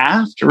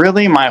craft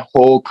really my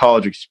whole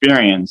college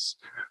experience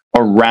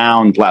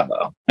around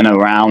Levo and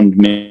around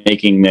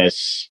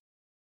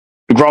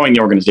growing the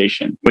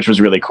organization, which was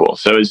really cool.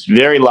 So it was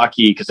very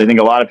lucky, because I think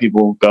a lot of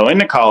people go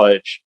into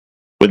college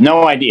with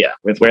no idea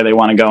with where they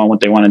want to go and what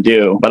they want to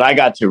do. But I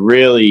got to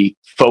really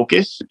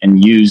focus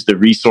and use the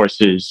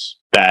resources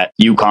that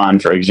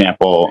UConn, for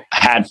example,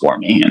 had for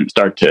me, and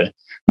start to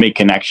make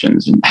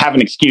connections and have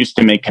an excuse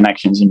to make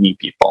connections and meet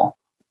people.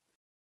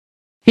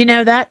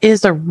 That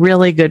is a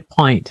really good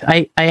point.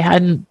 I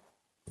hadn't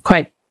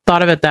quite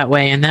thought of it that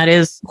way. And that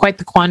is quite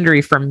the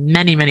quandary for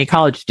many, many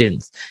college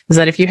students, is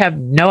that if you have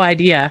no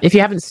idea, if you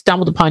haven't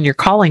stumbled upon your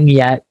calling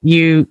yet,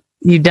 you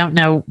don't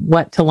know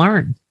what to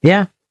learn.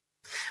 Yeah.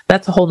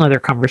 That's a whole nother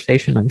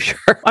conversation, I'm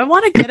sure. I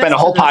want to get spend a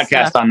whole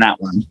podcast on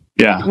that one.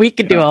 Yeah. We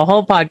could do a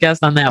whole podcast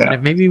on that one,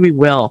 and maybe we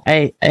will.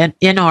 And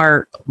in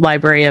our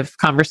library of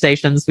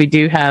conversations, we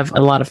do have a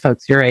lot of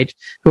folks your age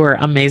who are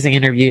amazing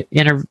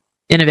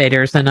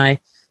innovators, and I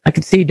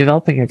could see you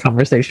developing a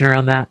conversation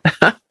around that.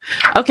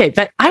 Okay,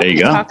 but I want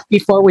to talk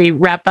before we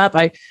wrap up.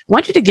 I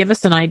want you to give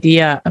us an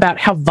idea about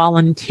how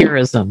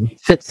volunteerism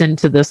fits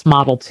into this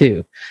model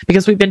too,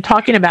 because we've been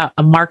talking about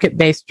a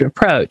market-based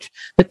approach,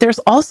 but there's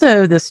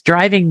also this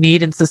driving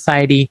need in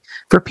society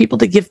for people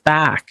to give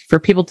back, for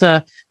people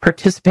to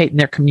participate in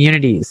their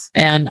communities.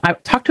 And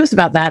talk to us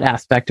about that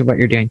aspect of what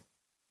you're doing.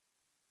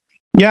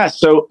 Yeah,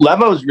 so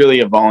Levo is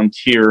really a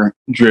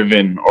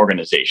volunteer-driven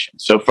organization.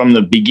 So from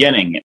the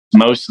beginning,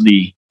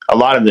 mostly a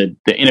lot of the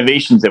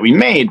innovations that we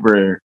made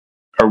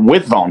are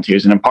with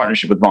volunteers and in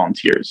partnership with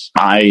volunteers.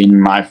 I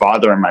and my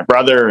father and my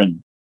brother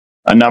and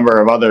a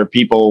number of other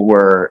people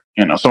were,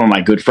 some of my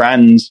good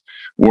friends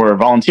were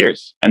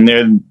volunteers, and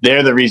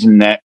they're the reason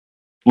that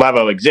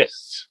Levo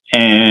exists.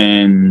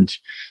 And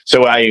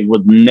so I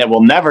will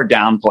never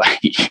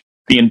downplay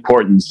the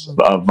importance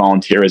of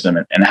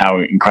volunteerism and how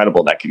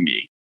incredible that can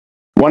be.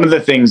 One of the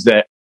things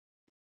that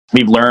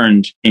we've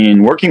learned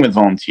in working with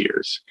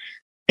volunteers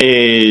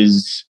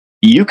is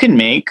you can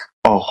make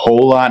a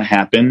whole lot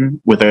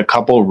happen with a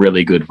couple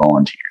really good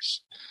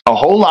volunteers. A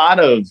whole lot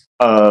of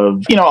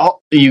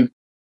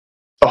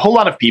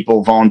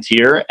people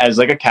volunteer as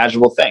like a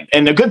casual thing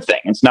and a good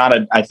thing. It's not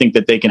I think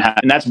that they can have,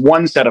 and that's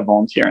one set of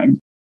volunteering.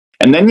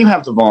 And then you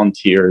have the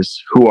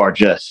volunteers who are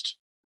just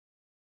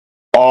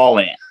all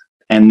in,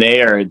 and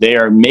they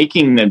are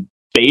making the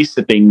base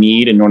that they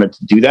need in order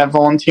to do that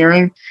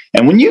volunteering.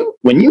 And when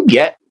you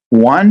get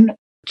 1-2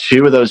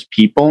 of those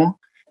people,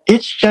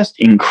 it's just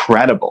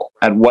incredible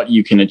at what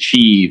you can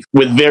achieve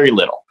with very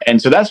little. And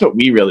so that's what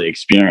we really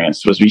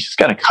experienced, was we just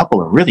got a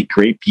couple of really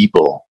great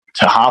people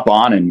to hop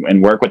on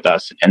and work with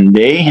us. And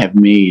they have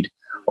made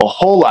a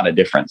whole lot of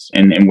difference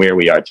in where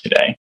we are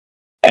today.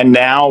 And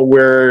now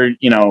we're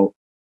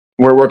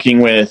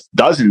working with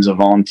dozens of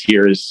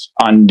volunteers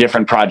on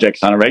different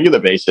projects on a regular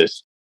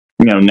basis.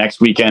 Next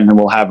weekend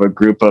we'll have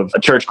a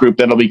church group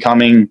that'll be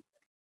coming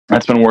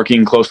that's been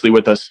working closely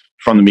with us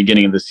from the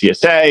beginning of the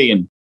CSA,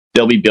 and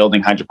they'll be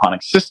building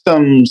hydroponic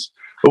systems.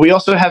 But we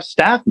also have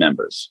staff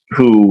members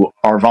who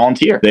are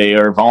volunteer. They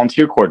are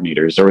volunteer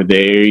coordinators, or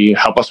they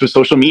help us with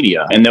social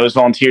media. And those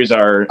volunteers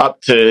are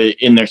up to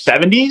in their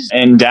 70s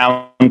and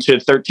down to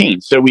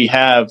 13. So we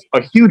have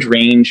a huge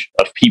range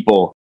of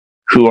people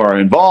who are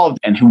involved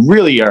and who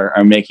really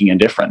are making a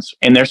difference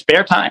in their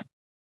spare time,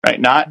 right?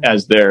 Not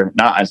as their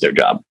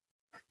job.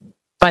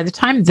 By the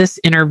time this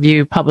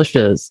interview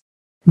publishes,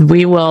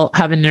 we will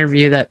have an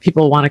interview that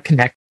people want to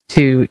connect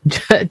to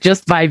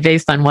just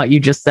based on what you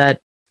just said.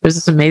 There's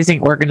this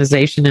amazing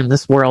organization in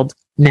this world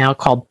now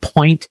called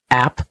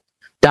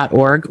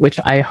pointapp.org, which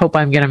I hope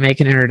I'm going to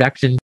make an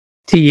introduction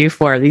to you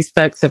for. These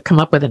folks have come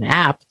up with an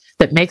app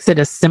that makes it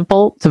as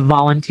simple to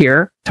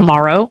volunteer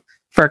tomorrow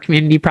for a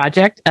community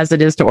project as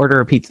it is to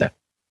order a pizza.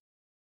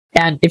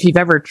 And if you've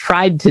ever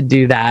tried to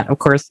do that, of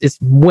course, it's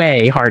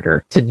way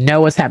harder to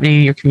know what's happening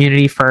in your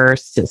community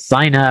first, to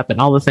sign up and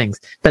all the things.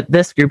 But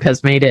this group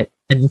has made it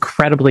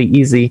incredibly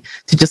easy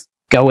to just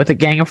go with a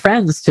gang of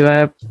friends to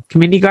a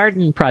community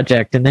garden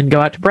project and then go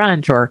out to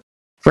brunch. Or,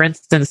 for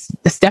instance,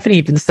 Stephanie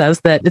even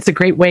says that it's a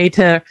great way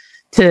to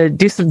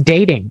do some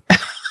dating.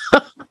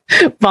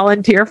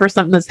 volunteer for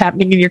something that's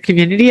happening in your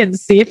community and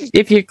see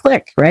if you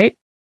click, right?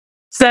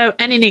 So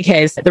in any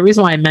case, the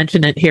reason why I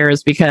mention it here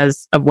is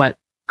because of what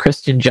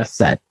Christian just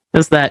said,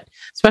 is that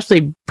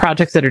especially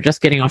projects that are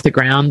just getting off the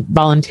ground,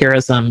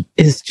 volunteerism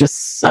is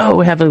just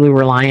so heavily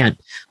reliant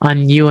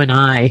on you and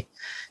I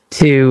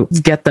to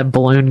get the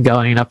balloon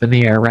going up in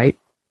the air, right?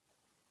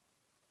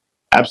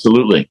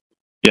 Absolutely.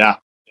 Yeah.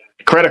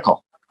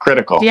 Critical.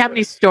 Do you have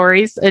any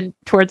stories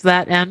towards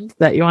that end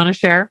that you want to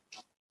share?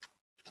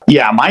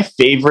 Yeah, my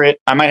favorite,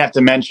 I'll have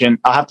to mention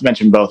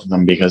both of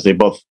them because they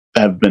both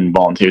have been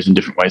volunteers in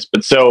different ways.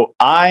 But so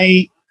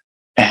I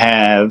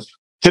have,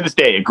 to this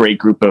day, a great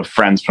group of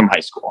friends from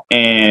high school.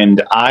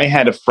 And I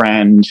had a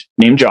friend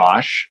named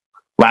Josh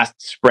last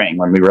spring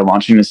when we were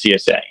launching the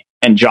CSA.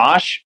 And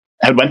Josh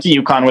had went to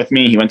UConn with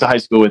me. He went to high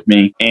school with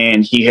me,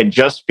 and he had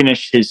just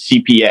finished his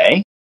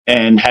CPA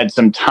and had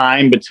some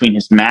time between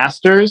his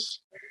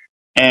master's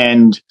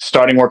and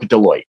starting work at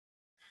Deloitte.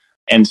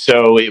 And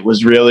so it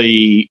was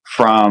really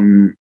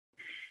from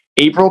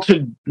mid-April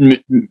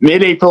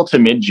to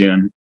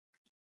mid-June.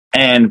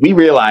 And we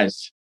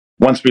realized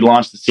once we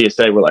launched the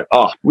CSA, we're like,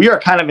 oh, we are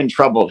kind of in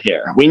trouble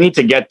here. We need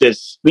to get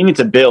this. We need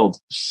to build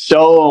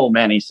so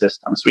many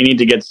systems. We need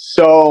to get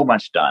so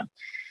much done.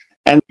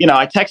 And,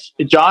 I text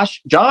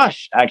Josh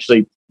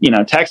actually,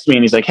 texted me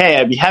and he's like, hey,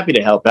 I'd be happy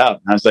to help out.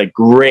 And I was like,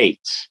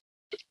 great.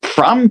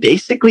 From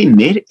basically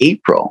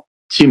mid-April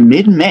to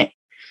mid-May,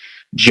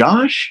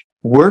 Josh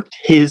worked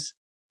his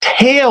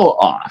tail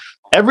off.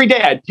 Every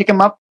day I'd pick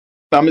him up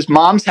from his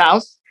mom's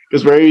house,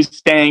 because where he was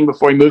staying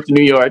before he moved to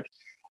New York.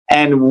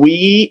 And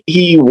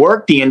he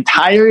worked the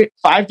entire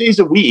 5 days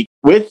a week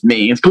with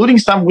me, including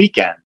some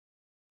weekend,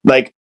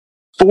 like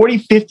 40,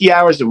 50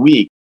 hours a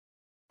week,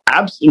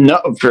 as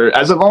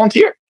a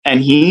volunteer.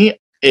 And he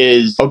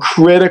is a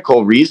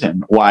critical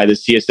reason why the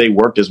CSA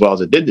worked as well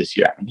as it did this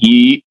year.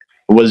 He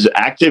was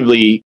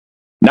actively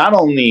not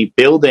only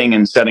building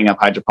and setting up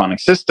hydroponic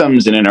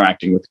systems and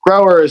interacting with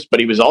growers, but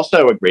he was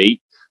also a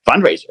great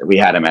fundraiser. We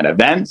had him at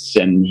events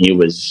and he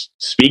was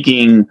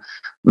speaking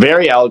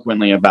very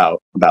eloquently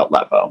about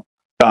Levo.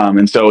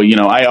 And so,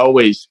 I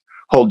always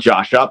hold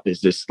Josh up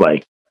as this,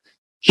 like,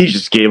 he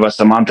just gave us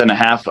a month and a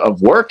half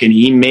of work, and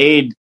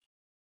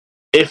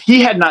if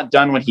he had not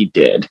done what he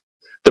did,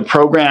 the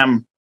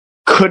program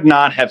could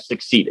not have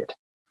succeeded,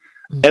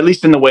 at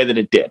least in the way that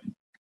it did.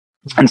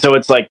 And so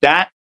it's like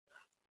that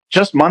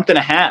just month and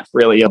a half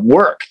really of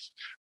work,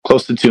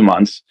 close to 2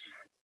 months.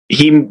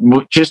 He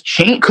just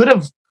could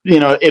have,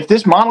 if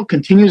this model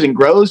continues and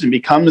grows and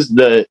becomes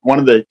one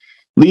of the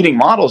leading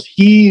models,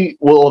 he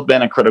will have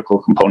been a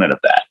critical component of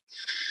that.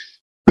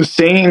 The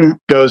same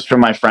goes for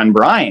my friend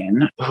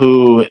Brian,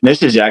 who,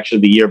 this is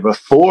actually the year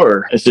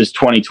before, this is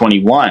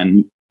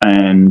 2021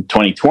 and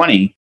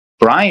 2020.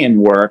 Brian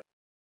worked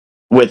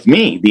with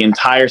me the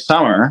entire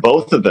summer,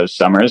 both of those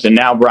summers. And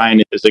now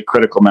Brian is a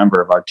critical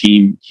member of our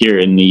team here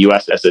in the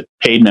US as a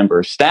paid member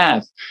of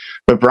staff.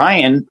 But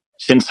Brian,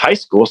 since high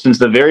school, since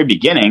the very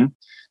beginning,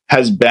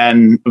 has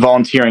been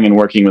volunteering and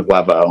working with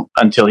Levo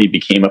until he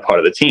became a part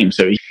of the team.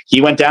 So he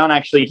went down,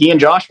 actually, he and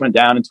Josh went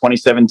down in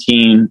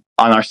 2017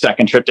 on our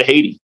second trip to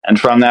Haiti. And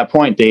from that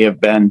point, they have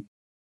been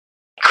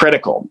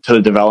critical to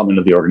the development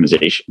of the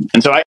organization.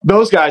 And so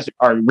those guys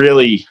are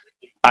really,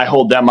 I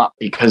hold them up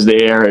because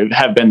they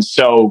have been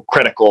so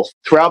critical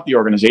throughout the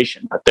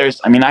organization. But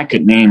I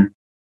could name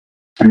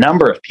a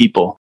number of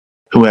people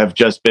who have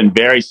just been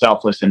very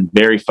selfless and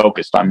very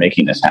focused on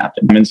making this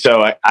happen. And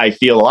so I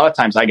feel a lot of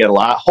times I get a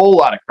whole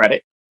lot of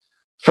credit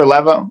for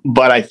Levo,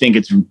 but I think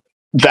it's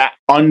that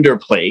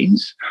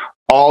underplays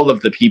all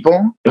of the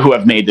people who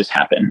have made this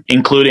happen,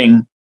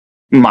 including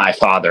my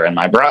father and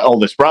my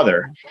oldest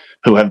brother,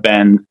 who have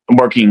been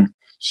working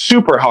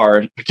super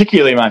hard,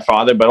 particularly my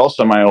father, but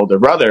also my older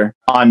brother,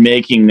 on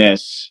making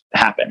this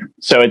happen.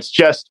 So it's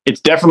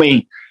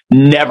definitely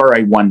never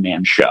a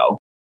one-man show.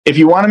 If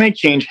you want to make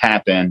change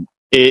happen,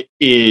 it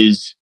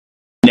is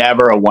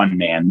never a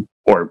one-man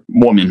or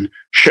woman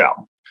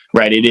show,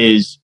 right? It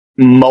is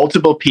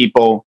multiple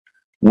people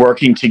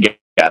working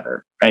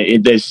together,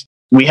 right?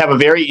 We have a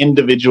very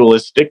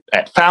individualistic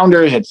at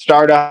founders, at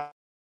startup,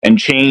 and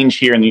change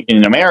here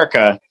in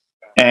America.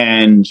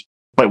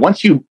 But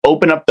once you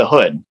open up the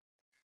hood,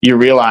 you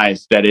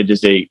realize that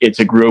it's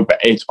a group.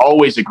 It's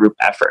always a group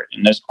effort,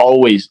 and there's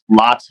always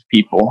lots of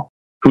people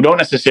who don't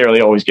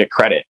necessarily always get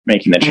credit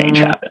making the change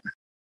happen.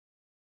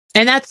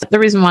 And that's the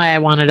reason why I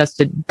wanted us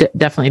to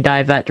definitely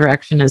dive that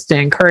direction, is to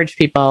encourage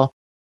people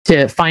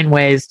to find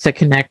ways to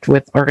connect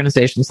with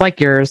organizations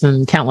like yours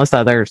and countless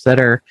others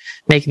that are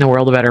making the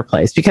world a better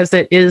place, because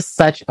it is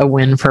such a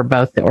win for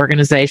both the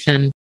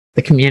organization,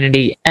 the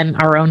community, and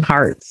our own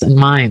hearts and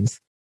minds.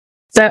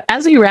 So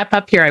as we wrap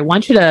up here, I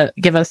want you to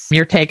give us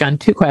your take on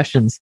two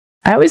questions.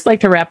 I always like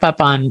to wrap up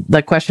on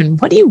the question,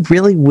 what do you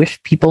really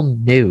wish people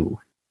knew?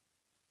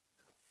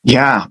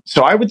 Yeah.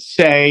 So I would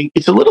say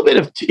it's a little bit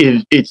of,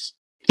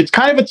 it's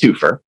kind of a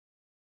twofer.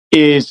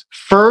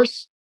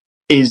 First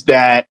is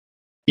that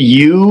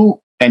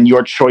you and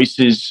your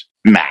choices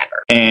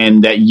matter.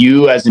 and that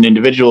you as an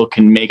individual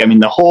can make. I mean,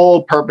 the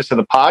whole purpose of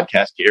the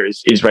podcast here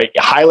is right,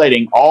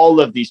 highlighting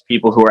all of these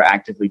people who are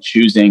actively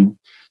choosing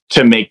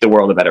to make the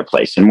world a better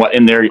place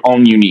in their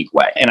own unique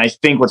way. And I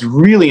think what's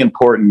really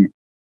important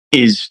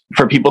is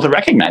for people to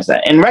recognize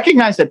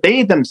that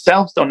they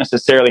themselves don't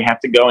necessarily have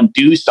to go and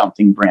do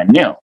something brand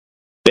new.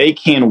 They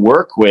can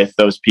work with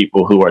those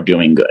people who are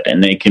doing good,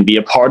 and they can be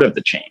a part of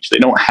the change. They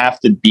don't have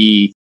to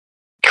be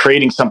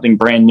creating something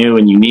brand new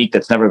and unique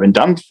that's never been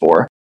done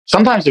before.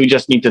 Sometimes we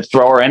just need to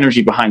throw our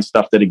energy behind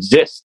stuff that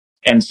exists.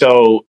 And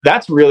so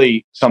that's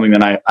really something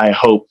that I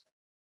hope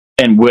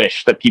and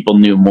wish that people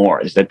knew more,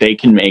 is that they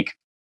can make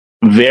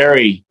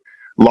very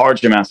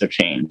large amounts of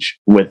change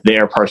with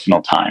their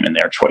personal time and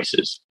their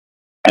choices.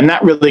 And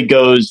that really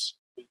goes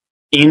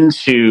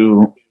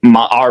into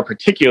our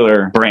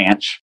particular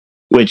branch,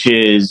 which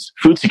is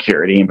food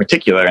security in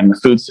particular and the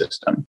food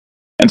system.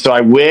 And so I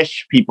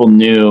wish people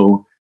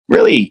knew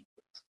really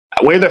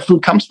where their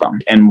food comes from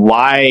and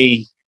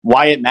why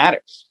it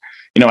matters.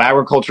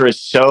 Agriculture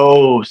is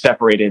so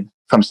separated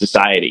from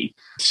society.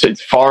 So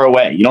it's far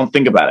away. You don't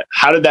think about it.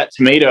 How did that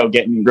tomato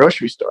get in the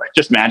grocery store? It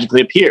just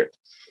magically appeared,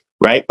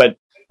 right? But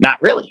not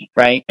really,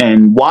 right?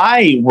 And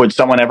why would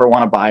someone ever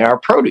want to buy our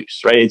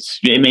produce, right?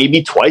 It may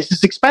be twice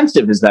as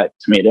expensive as that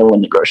tomato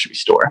in the grocery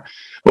store.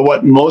 But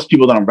what most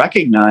people don't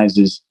recognize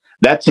is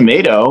that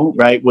tomato,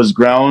 right, was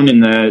grown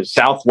in the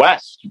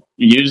Southwest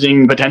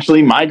using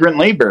potentially migrant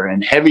labor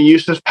and heavy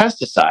use of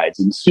pesticides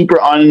and super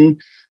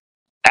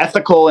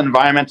unethical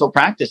environmental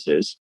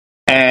practices.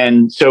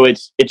 And so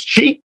it's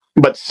cheap,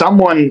 but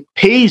someone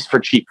pays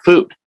for cheap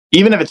food.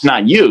 Even if it's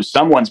not you,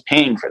 someone's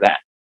paying for that.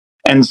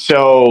 And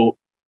so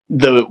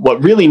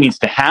what really needs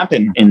to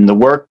happen in the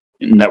work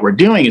that we're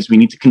doing is we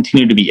need to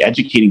continue to be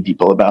educating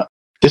people about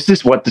this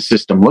is what the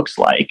system looks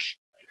like.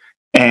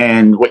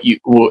 And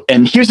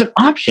here's an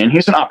option,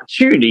 here's an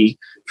opportunity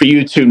for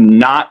you to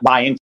not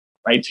buy into,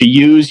 right? To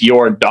use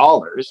your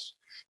dollars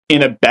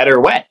in a better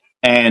way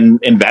and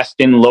invest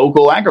in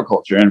local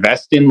agriculture,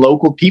 invest in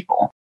local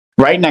people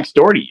right next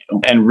door to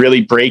you, and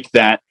really break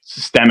those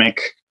systemic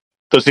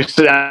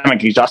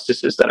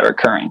injustices that are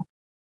occurring.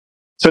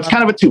 So it's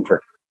kind of a twofer,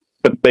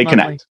 but they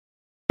connect.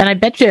 And I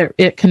bet you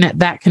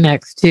that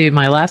connects to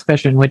my last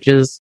question, which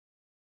is,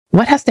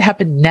 what has to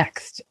happen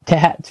next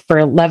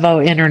for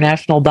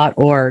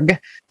levointernational.org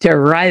to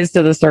rise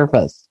to the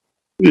surface?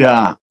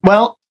 Yeah.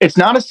 Well, it's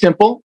not as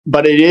simple,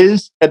 but it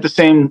is at the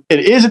same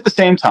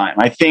time.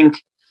 I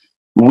think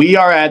we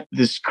are at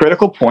this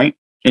critical point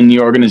in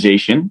the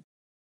organization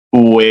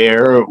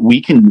where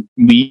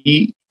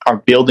we are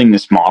building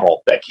this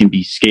model that can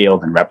be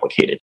scaled and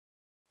replicated.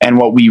 And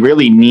what we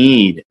really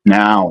need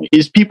now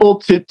is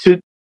people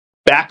to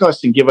back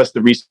us and give us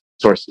the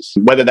resources,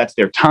 whether that's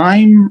their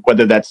time,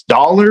 whether that's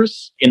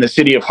dollars. In the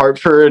city of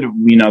Hartford,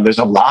 there's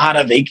a lot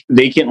of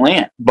vacant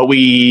land, but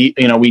we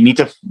need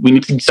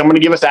someone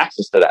to give us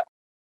access to that,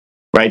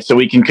 right? So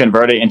we can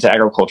convert it into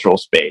agricultural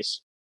space.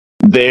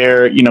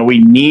 We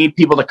need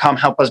people to come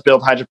help us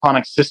build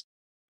hydroponic systems.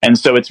 And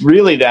so it's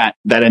really that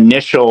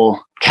need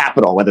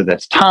capital, whether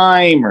that's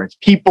time or it's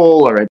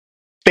people or it's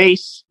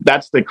space.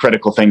 That's the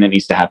critical thing that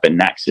needs to happen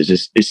next.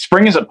 Is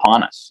spring is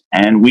upon us,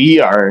 and we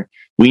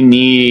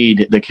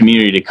need the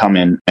community to come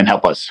in and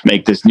help us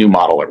make this new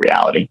model a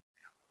reality.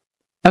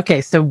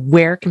 Okay, so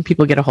where can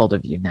people get a hold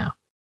of you now?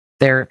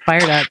 They're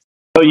fired up.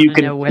 So you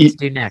can know what to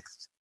do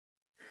next.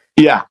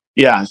 Yeah.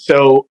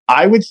 So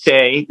I would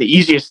say the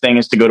easiest thing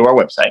is to go to our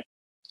website,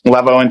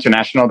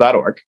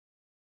 levointernational.org.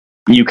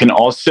 You can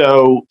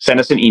also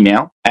send us an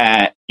email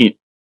at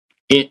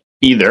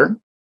either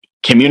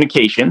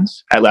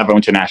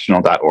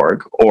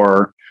communications@levointernational.org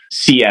or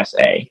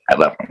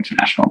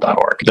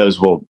CSA@levointernational.org. Those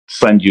will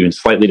send you in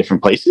slightly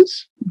different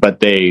places,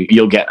 but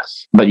you'll get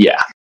us. But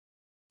yeah,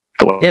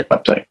 the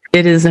website.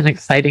 It is an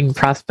exciting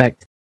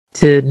prospect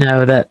to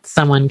know that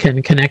someone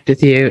can connect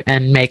with you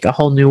and make a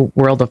whole new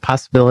world of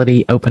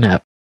possibility open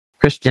up.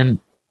 Christian,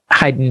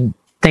 Heiden,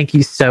 thank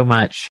you so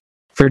much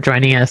for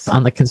joining us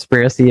on the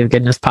Conspiracy of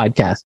Goodness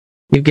podcast.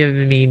 You've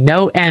given me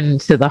no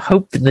end to the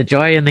hope and the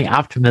joy and the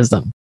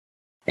optimism.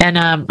 And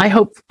I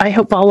hope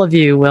all of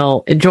you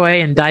will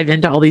enjoy and dive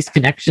into all these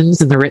connections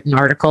in the written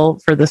article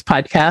for this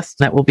podcast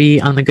that will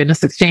be on the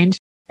Goodness Exchange.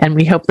 And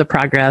we hope the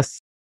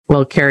progress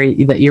will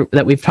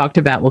that we've talked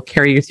about will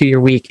carry you through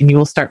your week, and you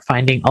will start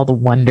finding all the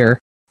wonder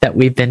that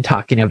we've been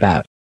talking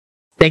about.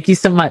 Thank you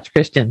so much,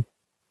 Christian.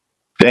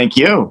 Thank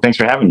you. Thanks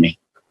for having me.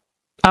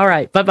 All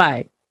right.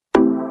 Bye-bye.